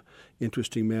most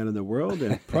interesting man in the world,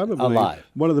 and probably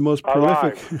one of the most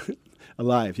prolific...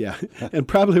 Alive, yeah. And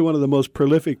probably one of the most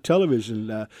prolific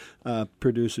television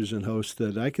producers and hosts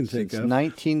that I can think of.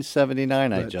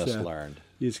 1979, I just learned.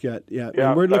 He's got,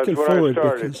 and we're looking forward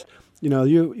because,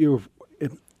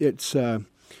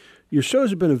 your shows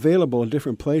have been available in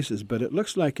different places, but it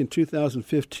looks like in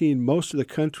 2015, most of the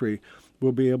country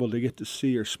will be able to get to see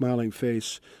your smiling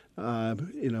face,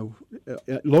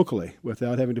 locally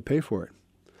without having to pay for it.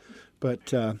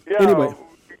 But anyway.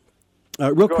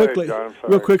 Real quickly,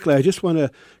 I just want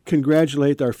to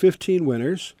congratulate our 15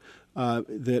 winners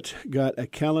that got a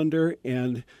calendar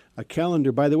and a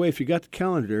calendar. By the way, if you got the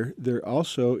calendar, there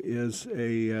also is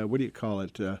a what do you call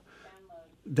it?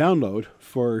 Download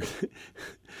for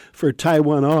for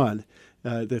Taiwan On.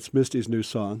 That's Misty's new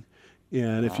song.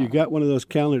 And if you got one of those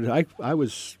calendars, I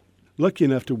was lucky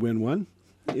enough to win one,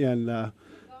 and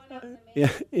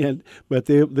but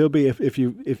they'll be if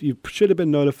you should have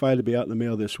been notified to be out in the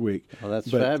mail this week. Well,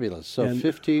 that's fabulous. So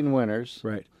 15 winners,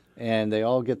 right? And they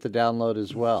all get the download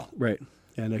as well, right?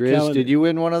 And Grizz, did you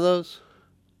win one of those?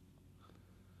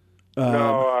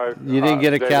 No, you didn't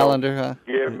get a calendar, huh?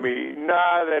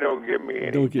 They don't give me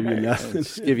anything. Don't give me nothing.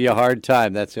 Just give you a hard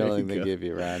time. That's the only thing they give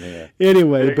you around here.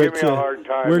 Anyway, they but give me a hard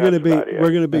time, we're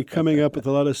going to be coming up with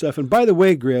a lot of stuff. And by the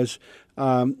way, Grizz,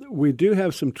 we do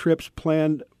have some trips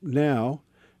planned now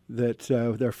that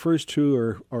their first two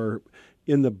are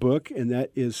in the book, and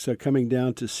that is coming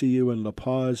down to see you in La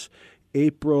Paz,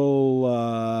 April.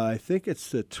 I think it's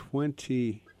the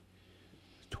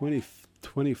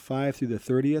 25 through the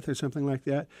 30th or something like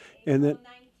that, and then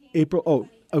April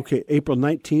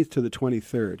 19th to the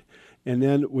 23rd, and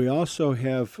then we also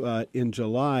have in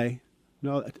July.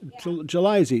 No,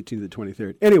 July is 18th to the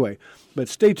 23rd. Anyway, but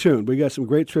stay tuned. We got some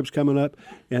great trips coming up,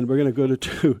 and we're going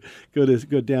to go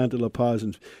down to La Paz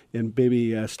and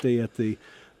maybe stay at the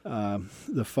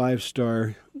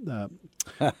 5-star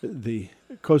the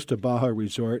Costa Baja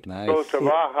Resort. Nice. Costa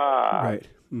Baja. Right.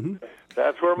 Mm-hmm.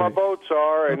 That's where my boats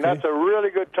are, and that's a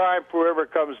really good time for whoever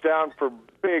comes down for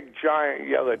big, giant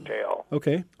yellowtail.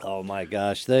 Okay. Oh, my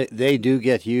gosh. They do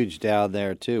get huge down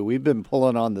there, too. We've been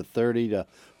pulling on the 30 to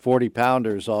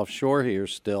 40-pounders offshore here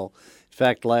still. In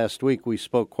fact, last week we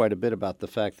spoke quite a bit about the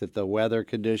fact that the weather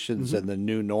conditions and the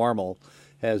new normal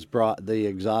has brought the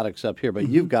exotics up here. But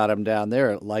you've got them down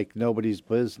there like nobody's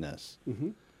business.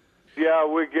 Mm-hmm. Yeah,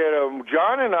 we get them.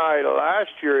 John and I,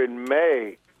 last year in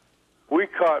May, we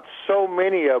caught so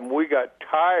many of them, we got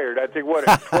tired. I think,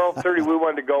 at 12:30 we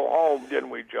wanted to go home, didn't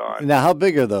we, John? Now, how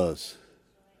big are those?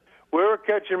 We were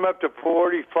catching them up to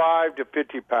 45 to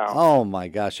 50 pounds. Oh, my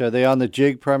gosh. Are they on the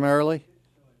jig primarily?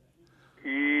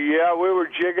 Yeah, we were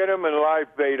jigging them and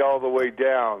live bait all the way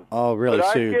down. Oh, really?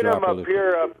 But So I you're get them dropping up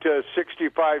here up to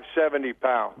 65, 70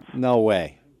 pounds. No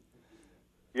way.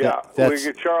 Yeah, That's-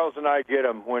 Charles and I get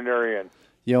them when they're in.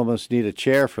 You almost need a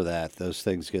chair for that. Those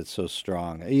things get so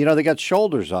strong. You know, they got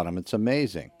shoulders on them. It's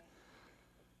amazing.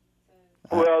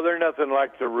 Well, they're nothing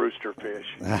like the rooster fish.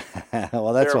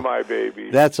 Well, that's they're my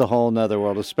babies. That's a whole nother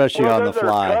world, especially on the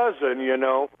fly. They're their cousin, you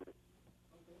know.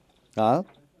 Huh?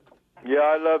 Yeah,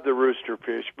 I love the rooster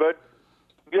fish, but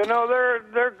you know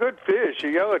they're good fish, a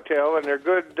yellowtail, and they're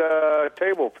good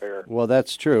table fare. Well,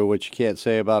 that's true, which you can't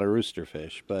say about a rooster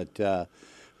fish, but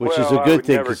which is Well, a I good would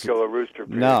thing. never kill a rooster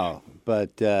fish. No,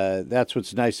 but that's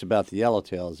what's nice about the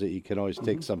yellowtail is that you can always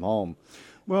take some home.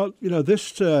 Well, you know,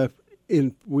 this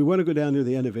we want to go down near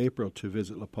the end of April to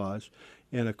visit La Paz,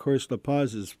 and of course La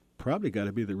Paz has probably got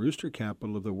to be the rooster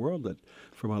capital of the world. That,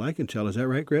 from what I can tell, is that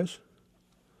right, Chris?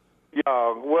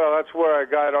 Yeah, well, that's where I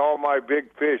got all my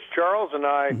big fish. Charles and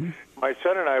I, my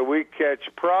son and I, we catch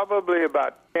probably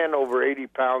about 10 over 80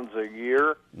 pounds a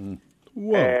year.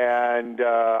 Whoa. And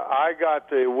I got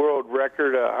the world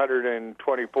record,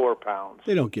 124 pounds.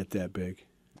 They don't get that big.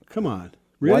 Come on.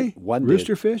 Really? One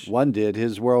rooster did. fish? One did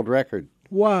his world record.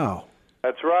 Wow.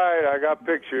 That's right. I got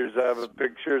pictures of it,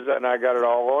 and I got it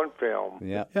all on film.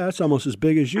 Yeah. Yeah, that's almost as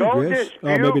big as you, Don't Chris.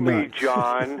 dispute maybe me, not.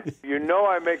 John. You know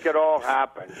I make it all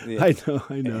happen. Yeah. I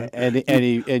know.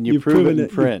 And you've proven it in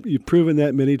print. You've proven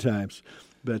that many times.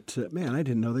 But, man, I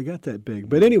didn't know they got that big.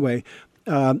 But anyway,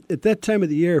 at that time of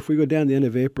the year, if we go down the end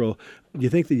of April, do you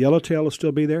think the yellowtail will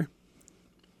still be there?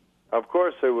 Of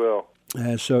course they will.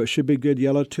 So it should be good.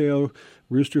 Yellowtail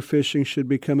rooster fishing should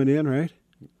be coming in, right?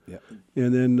 Yeah.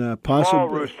 And then possibly Small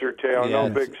rooster tail, no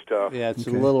big stuff. Yeah, it's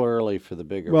Okay. a little early for the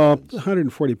bigger Well, ones.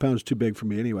 140 pounds is too big for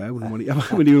me anyway. I wouldn't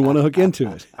even want to hook into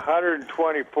it.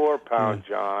 124 pounds,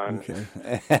 John. Okay.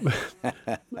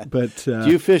 But do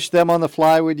you fish them on the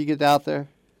fly when you get out there?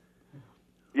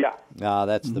 Yeah. No,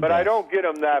 that's the But best. I don't get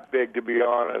them that big, to be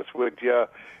honest with you.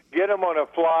 Get them on a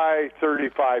fly,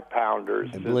 35-pounders.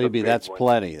 And believe me, that's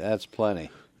plenty. That's plenty.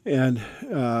 And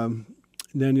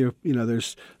then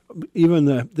there's even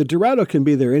the Dorado can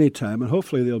be there anytime, and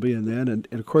hopefully they'll be in then. And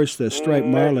of course the striped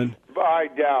marlin. I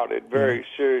doubt it very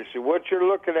seriously. What you're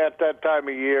looking at that time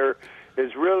of year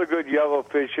is really good yellow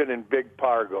fishing and big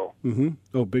pargo. Mm-hmm.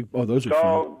 Oh, big! Oh, those are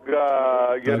fun.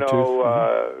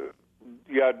 Dogtooth.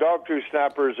 Dogtooth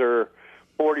snappers are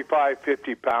 45,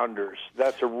 50-pounders.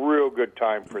 That's a real good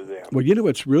time for them. Well, you know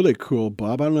what's really cool,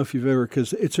 Bob? I don't know if you've ever,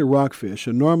 because it's a rockfish,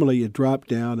 and normally you drop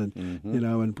down and,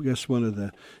 and guess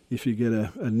if you get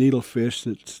a needlefish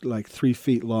that's like 3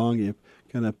 feet long, you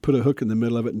kind of put a hook in the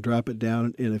middle of it and drop it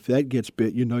down, and if that gets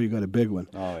bit, you know you got a big one.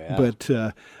 Oh,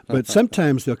 yeah. But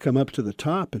sometimes they'll come up to the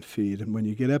top and feed, and when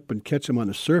you get up and catch them on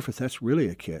the surface, that's really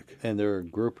a kick. And they're a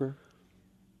grouper?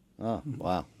 Oh,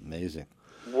 wow. Amazing.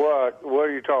 What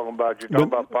are you talking about? You're talking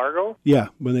about Pargo? Yeah,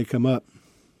 when they come up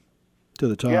to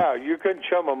the top. Yeah, you can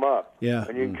chum them up. Yeah.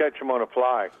 And you can catch them on a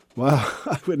fly. Wow,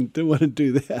 I wouldn't want to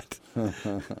do that.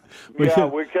 We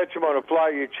catch them on a fly.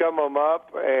 You chum them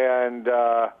up, and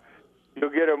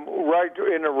you'll get them right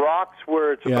in the rocks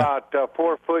where it's about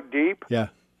 4 foot deep. Yeah.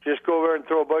 Just go over and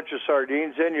throw a bunch of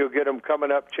sardines in. You'll get them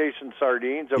coming up chasing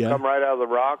sardines. They'll come right out of the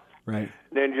rocks. Right.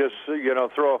 Then just,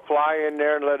 throw a fly in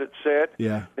there and let it sit.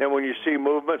 Yeah. Then when you see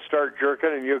movement, start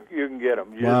jerking, and you can get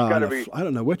them. You wow. just gotta be, I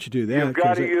don't know what you do there. You've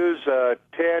got to use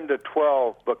 10 to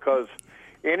 12 because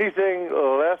anything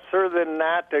lesser than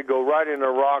that, they go right in the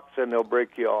rocks and they'll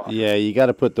break you off. Yeah, you got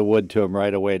to put the wood to them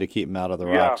right away to keep them out of the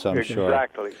rocks, I'm sure.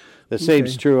 Exactly. The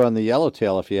same's true on the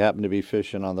yellowtail if you happen to be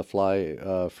fishing on the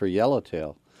fly for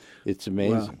yellowtail. It's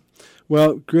amazing. Wow.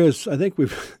 Well, Grizz, I think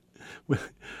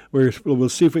we'll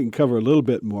see if we can cover a little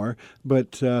bit more.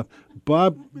 But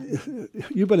Bob,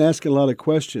 you've been asking a lot of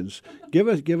questions. Give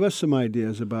us some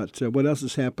ideas about what else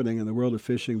is happening in the world of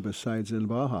fishing besides in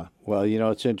Baja. Well,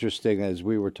 it's interesting, as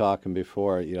we were talking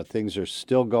before, things are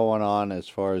still going on as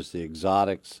far as the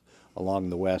exotics along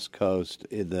the west coast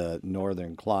in the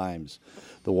northern climes.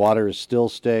 The water is still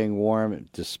staying warm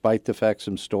despite the fact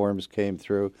some storms came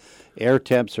through. Air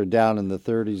temps are down in the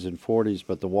 30s and 40s,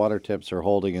 but the water temps are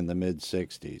holding in the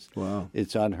mid-60s. Wow.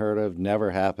 It's unheard of,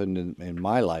 never happened in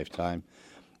my lifetime.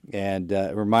 And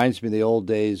it reminds me of the old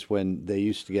days when they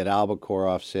used to get albacore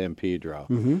off San Pedro.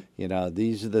 Mm-hmm.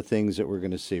 These are the things that we're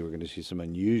going to see. We're going to see some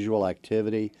unusual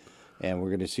activity, and we're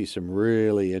going to see some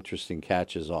really interesting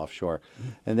catches offshore.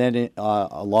 And then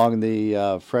along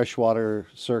the freshwater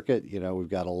circuit, we've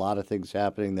got a lot of things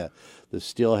happening. The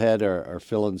steelhead are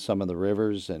filling some of the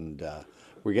rivers, and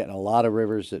we're getting a lot of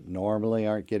rivers that normally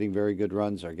aren't getting very good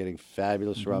runs are getting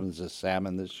fabulous runs of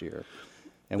salmon this year.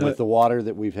 And with the water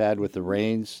that we've had with the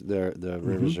rains, the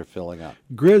rivers are filling up.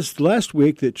 Grizz, last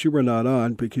week that you were not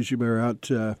on because you were out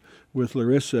with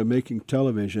Larissa making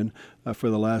television for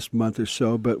the last month or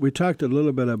so, but we talked a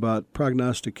little bit about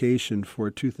prognostication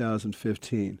for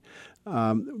 2015.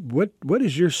 What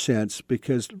is your sense?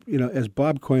 Because, as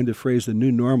Bob coined the phrase, the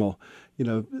new normal,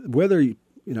 weather,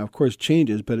 of course,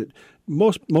 changes, but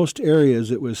most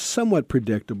areas it was somewhat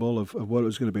predictable of what it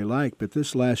was going to be like. But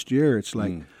this last year, it's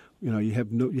like... you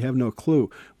have no clue.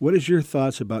 What is your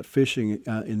thoughts about fishing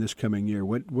in this coming year?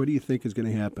 What do you think is going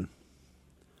to happen?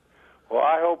 Well,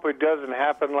 I hope it doesn't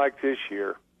happen like this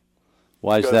year.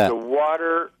 Why is that? The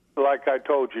water, like I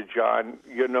told you, John,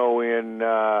 in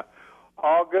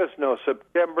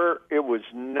September, it was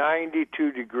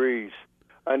 92 degrees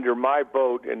under my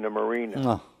boat in the marina.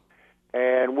 Oh.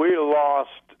 And we lost,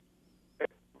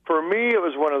 for me, it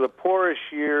was one of the poorest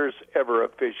years ever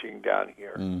of fishing down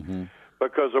here. Mm-hmm.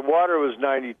 Because the water was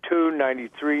 92,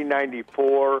 93,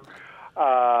 94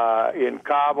 in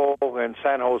Cabo and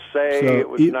San Jose. It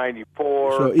was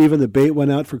 94. So even the bait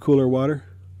went out for cooler water?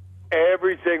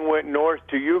 Everything went north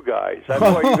to you guys. That's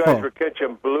why you guys were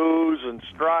catching blues and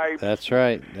stripes. That's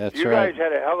right. You guys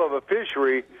had a hell of a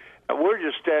fishery, and we're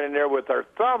just standing there with our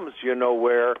thumbs,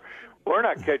 where we're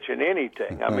not catching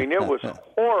anything. I mean, it was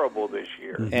horrible this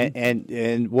year.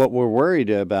 And what we're worried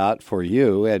about for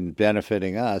you and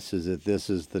benefiting us is that this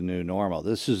is the new normal.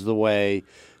 This is the way,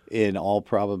 in all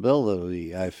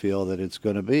probability, I feel that it's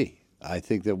going to be. I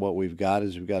think that what we've got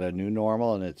is we've got a new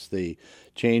normal, and it's the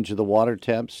change of the water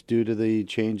temps due to the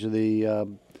change of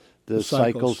the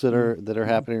cycles that are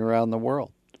happening around the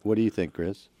world. What do you think,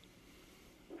 Chris?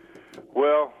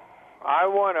 Well, I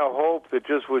want to hope that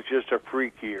this was just a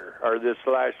freak year, or this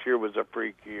last year was a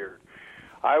freak year.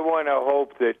 I want to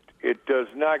hope that it does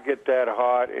not get that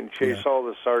hot and chase all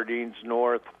the sardines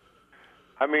north.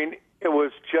 I mean, it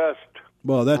was just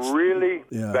really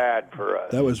bad for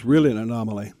us. That was really an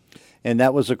anomaly. And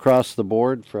that was across the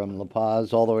board from La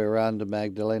Paz all the way around to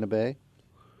Magdalena Bay?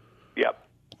 Yep.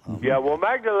 Yeah, well,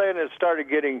 Magdalena started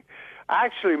getting...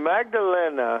 Actually,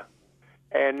 Magdalena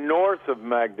and north of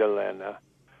Magdalena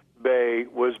Bay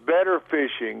was better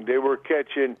fishing. They were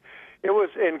catching... It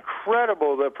was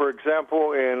incredible that, for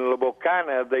example, in La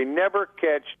Bocana, they never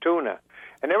catch tuna.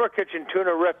 and they were catching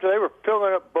tuna left. They were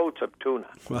filling up boats of tuna,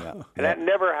 Wow. and that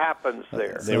never happens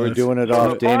there. They were doing it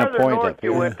off Dana farther Point north up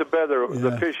here. you went, the better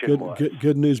the fishing was.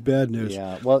 Good news, bad news.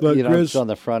 Yeah, well, but Grizz, it's on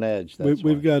the front edge.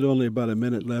 We've got only about a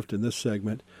minute left in this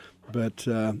segment, but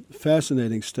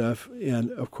fascinating stuff.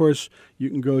 And, of course, you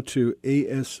can go to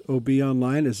ASOB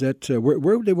online. Is that where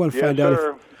would they want to find out?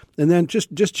 Sir. And then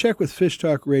just check with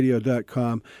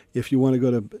fishtalkradio.com if you want to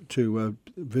go to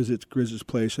visit Grizz's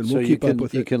place, and we'll keep up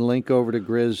with it. You can link over to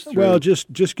Grizz. Well,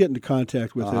 just get into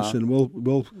contact with us, and we'll get in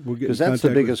contact. Because that's the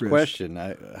biggest with Grizz. question.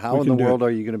 How in the world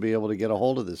are you going to be able to get a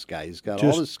hold of this guy? He's got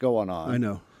all this going on. I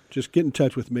know. Just get in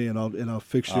touch with me, and I'll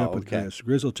fix you up with Grizz.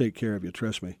 Grizz will take care of you.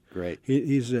 Trust me. Great.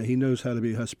 He knows how to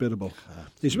be hospitable.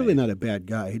 He's really not a bad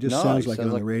guy. He just sounds like it on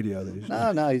the radio. That he's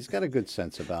no, he's got a good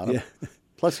sense about him. Yeah.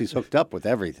 Plus, he's hooked up with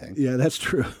everything. Yeah, that's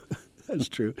true. That's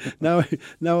true. Now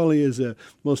only is a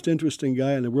most interesting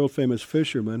guy and a world-famous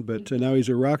fisherman, but now he's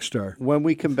a rock star. When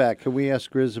we come back, can we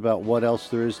ask Grizz about what else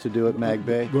there is to do at Mag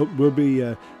Bay? We'll be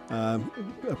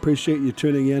appreciate you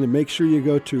tuning in, and make sure you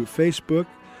go to Facebook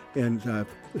and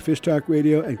Fish Talk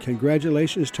Radio, and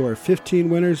congratulations to our 15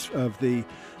 winners of the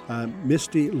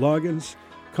Misty Loggins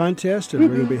contest, and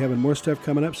we're going to be having more stuff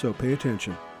coming up, so pay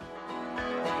attention.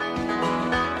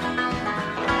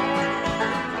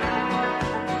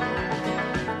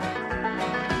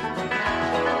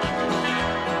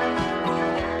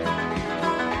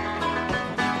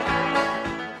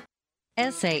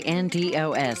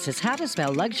 Sandos is how to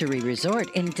spell luxury resort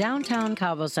in downtown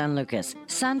Cabo San Lucas.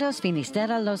 Sandos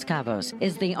Finisterra Los Cabos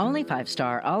is the only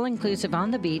 5-star all-inclusive on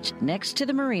the beach next to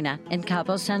the marina in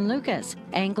Cabo San Lucas.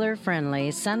 Angler-friendly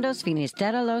Sandos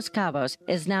Finisterra Los Cabos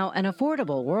is now an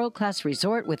affordable world-class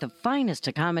resort with the finest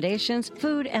accommodations,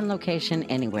 food, and location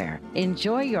anywhere.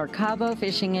 Enjoy your Cabo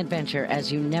fishing adventure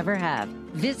as you never have.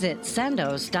 Visit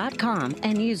sandos.com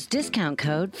and use discount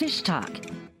code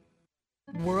FISHTALK.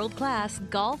 World-class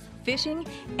golf, fishing,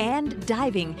 and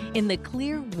diving in the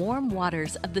clear, warm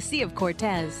waters of the Sea of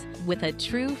Cortez. With a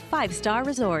true 5-star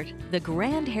resort, the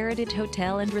Grand Heritage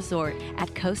Hotel and Resort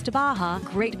at Costa Baja.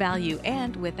 Great value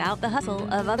and without the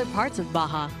hustle of other parts of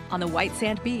Baja. On the white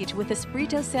sand beach with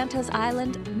Espiritu Santos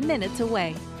Island minutes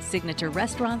away. Signature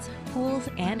restaurants, pools,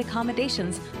 and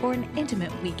accommodations for an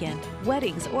intimate weekend,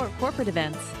 weddings, or corporate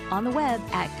events. On the web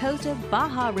at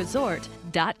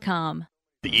CostaBajaResort.com.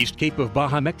 The East Cape of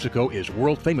Baja, Mexico is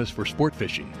world famous for sport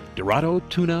fishing. Dorado,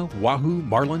 tuna, wahoo,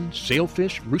 marlin,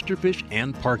 sailfish, roosterfish,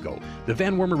 and pargo. The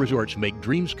Van Wormer resorts make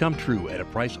dreams come true at a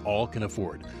price all can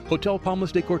afford. Hotel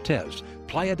Palmas de Cortez,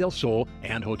 Playa del Sol,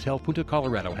 and Hotel Punta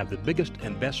Colorado have the biggest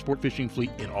and best sport fishing fleet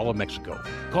in all of Mexico.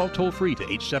 Call toll-free to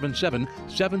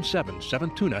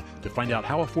 877-777-TUNA to find out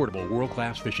how affordable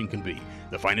world-class fishing can be.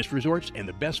 The finest resorts and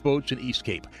the best boats in East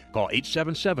Cape. Call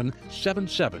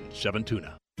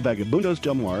 877-777-TUNA. Vagabundos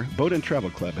Del Mar Boat and Travel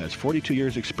Club has 42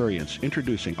 years experience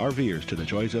introducing RVers to the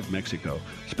joys of Mexico.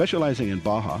 Specializing in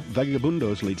Baja,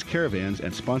 Vagabundos leads caravans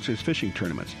and sponsors fishing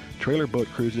tournaments, trailer boat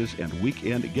cruises, and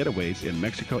weekend getaways in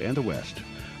Mexico and the West.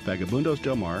 Vagabundos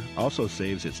Del Mar also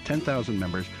saves its 10,000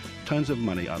 members tons of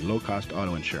money on low-cost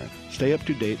auto insurance. Stay up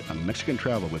to date on Mexican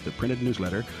travel with the printed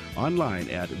newsletter online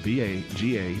at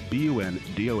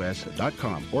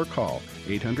vagabundos.com or call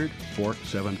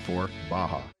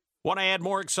 800-474-BAJA. Want to add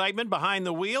more excitement behind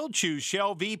the wheel? Choose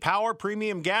Shell V-Power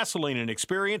Premium Gasoline and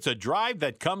experience a drive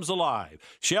that comes alive.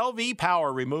 Shell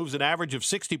V-Power removes an average of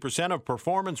 60% of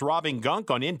performance-robbing gunk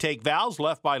on intake valves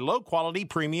left by low-quality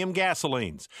premium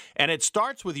gasolines. And it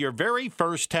starts with your very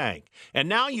first tank. And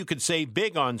now you can save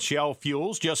big on Shell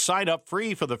fuels. Just sign up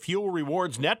free for the Fuel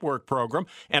Rewards Network program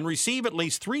and receive at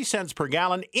least 3 cents per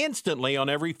gallon instantly on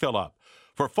every fill-up.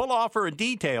 For full offer and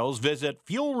details, visit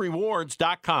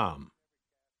fuelrewards.com.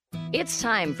 It's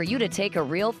time for you to take a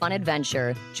real fun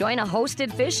adventure. Join a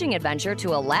hosted fishing adventure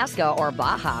to Alaska or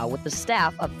Baja with the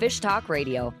staff of Fish Talk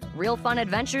Radio. Real Fun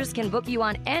Adventures can book you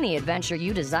on any adventure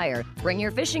you desire. Bring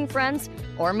your fishing friends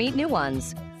or meet new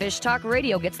ones. Fish Talk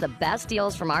Radio gets the best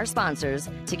deals from our sponsors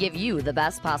to give you the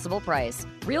best possible price.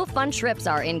 Real Fun trips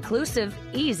are inclusive,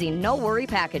 easy, no-worry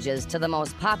packages to the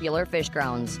most popular fish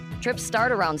grounds. Trips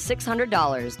start around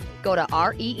 $600. Go to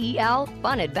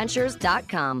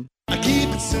REELFunadventures.com. I keep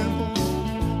it simple,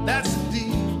 that's the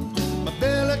deal. My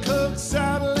belly cooked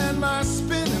saddle and my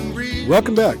spinning reel.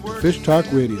 Welcome back to Fish Talk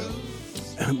Radio.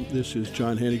 This is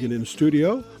John Hannigan in the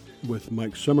studio with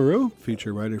Mike Summeroo,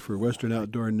 feature writer for Western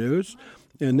Outdoor News.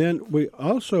 And then we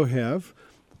also have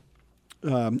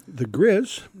the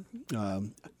Grizz,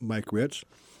 Mike Ritz.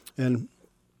 And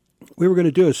we were going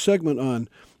to do a segment on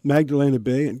Magdalena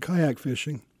Bay and kayak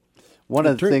fishing. One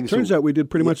of the things turns out we did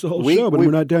pretty much the whole show, but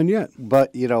we're not done yet.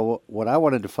 But, you know, what I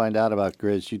wanted to find out about,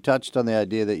 Grizz, you touched on the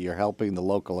idea that you're helping the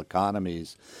local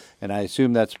economies, and I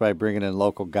assume that's by bringing in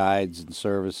local guides and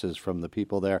services from the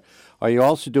people there. Are you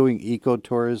also doing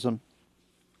ecotourism?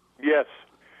 Yes.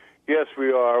 Yes,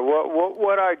 we are.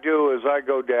 What I do is I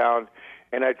go down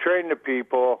and I train the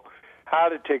people how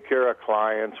to take care of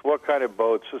clients, what kind of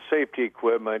boats, the safety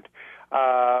equipment,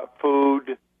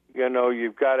 food. You know,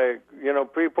 you've got to, you know,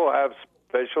 people have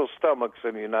special stomachs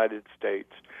in the United States.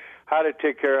 How to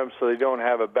take care of them so they don't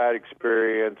have a bad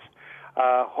experience.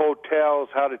 Hotels,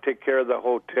 how to take care of the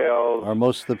hotels. Are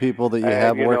most of the people that you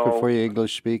have working for you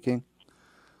English speaking?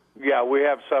 Yeah, we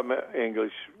have some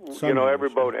English. Every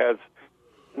boat has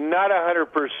not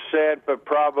 100%, but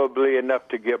probably enough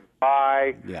to get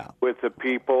by with the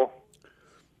people.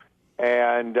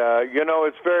 And,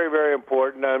 it's very, very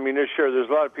important. I mean, there's a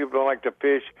lot of people who don't like to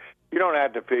fish. You don't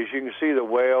have to fish. You can see the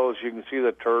whales. You can see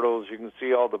the turtles. You can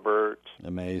see all the birds.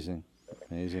 Amazing.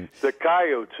 The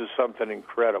coyotes is something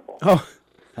incredible. Oh.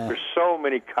 There's so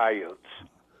many coyotes.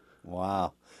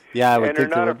 Wow. Yeah, and they're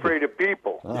not afraid of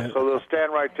people, so they'll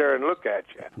stand right there and look at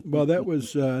you. Well, that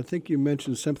was, I think you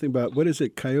mentioned something about, what is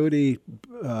it, Coyote,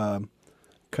 was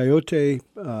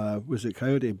it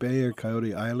Coyote Bay or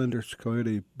Coyote Island or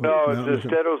Coyote Mountain? No, it's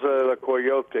Esteros de la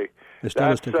Coyote. That's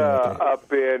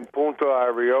up in Punta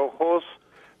Ariojos,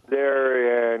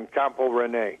 there in Campo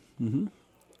Rene. Mm-hmm.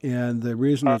 And the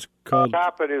reason it's called... What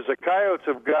happened is the coyotes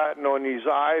have gotten on these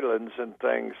islands and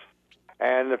things,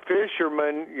 and the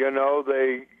fishermen,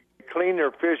 they clean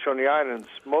their fish on the islands.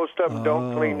 Most of them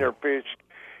don't clean their fish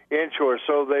inshore,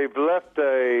 so they've left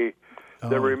the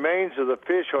remains of the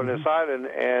fish on this island,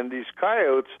 and these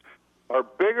coyotes are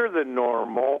bigger than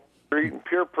normal. They're eating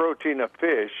pure protein of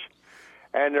fish,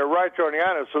 and they're right there on the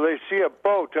island. So they see a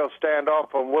boat, they'll stand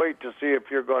off and wait to see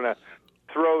if you're going to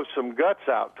throw some guts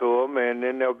out to them, and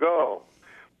then they'll go.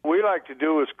 What we like to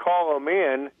do is call them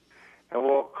in, and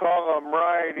we'll call them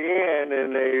right in,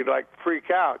 and they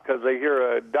freak out because they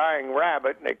hear a dying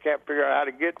rabbit and they can't figure out how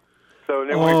to get. So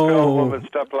then we film them and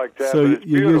stuff like that. So but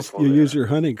you use your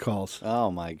hunting calls.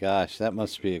 Oh my gosh, that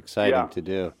must be exciting to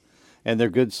do. And they're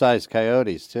good-sized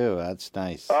coyotes too. That's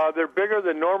nice. They're bigger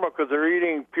than normal because they're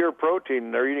eating pure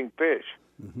protein. They're eating fish.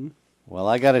 Mm-hmm. Well,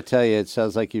 I got to tell you, it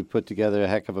sounds like you've put together a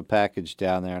heck of a package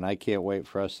down there, and I can't wait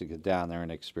for us to get down there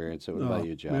and experience it. What about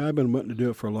you, John? I've been wanting to do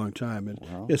it for a long time. And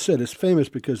it's famous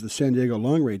because the San Diego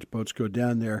long-range boats go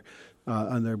down there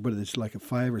on their, it's like a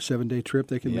 5 or 7 day trip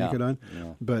they can make it on.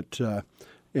 Yeah. But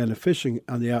and the fishing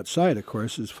on the outside, of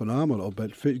course, is phenomenal.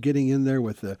 But getting in there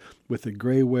with the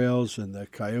gray whales and the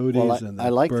coyotes and the I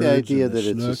like birds the idea and the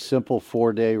that it's a snook. simple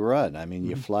 4-day run. I mean,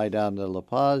 you fly down to La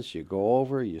Paz, you go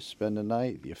over, you spend the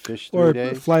night, you fish 3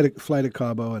 days. Or fly to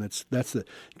Cabo, and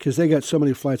because they got so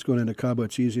many flights going into Cabo,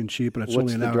 it's easy and cheap, and it's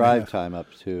only an hour. What's the drive time up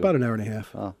to? About an hour and a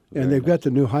half. Oh, and they've got the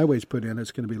new highways put in.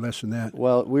 It's going to be less than that.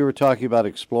 Well, we were talking about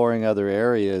exploring other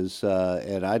areas,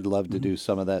 and I'd love to do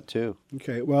some of that too.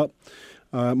 Okay, well,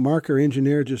 Mark, our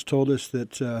engineer, just told us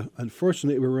that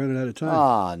unfortunately we're running out of time.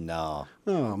 Oh, no.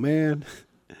 Oh, man.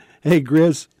 Hey,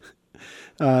 Grizz,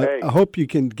 I hope you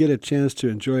can get a chance to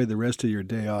enjoy the rest of your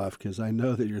day off, because I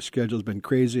know that your schedule's been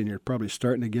crazy and you're probably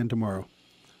starting again tomorrow.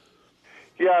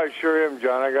 Yeah, I sure am,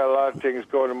 John. I got a lot of things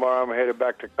going tomorrow. I'm headed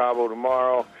back to Cabo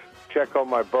tomorrow, check on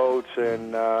my boats,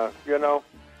 and,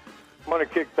 I'm going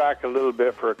to kick back a little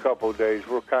bit for a couple of days.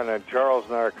 Charles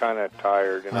and I are kind of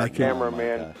tired, and our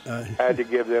cameraman had to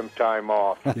give them time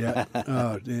off. Yeah.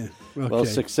 Oh, yeah. Okay. Well,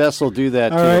 success will do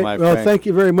that All too, right. my Well, friend. thank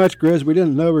you very much, Grizz. We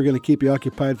didn't know we were going to keep you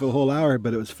occupied for the whole hour,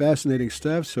 but it was fascinating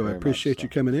stuff, so I appreciate you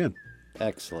coming in.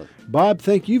 Excellent. Bob,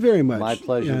 thank you very much. My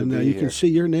pleasure and to be you here. can see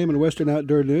your name in Western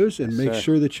Outdoor News, and make sir.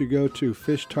 sure that you go to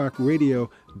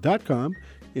fishtalkradio.com,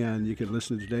 and you can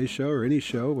listen to today's show or any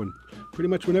show and pretty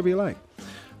much whenever you like.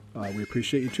 We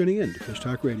appreciate you tuning in to Fish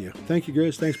Talk Radio. Thank you,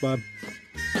 Grizz. Thanks, Bob.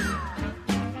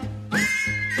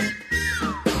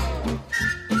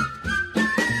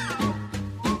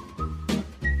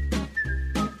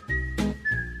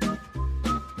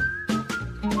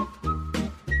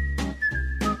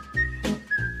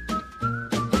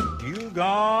 You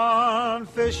gone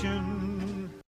fishing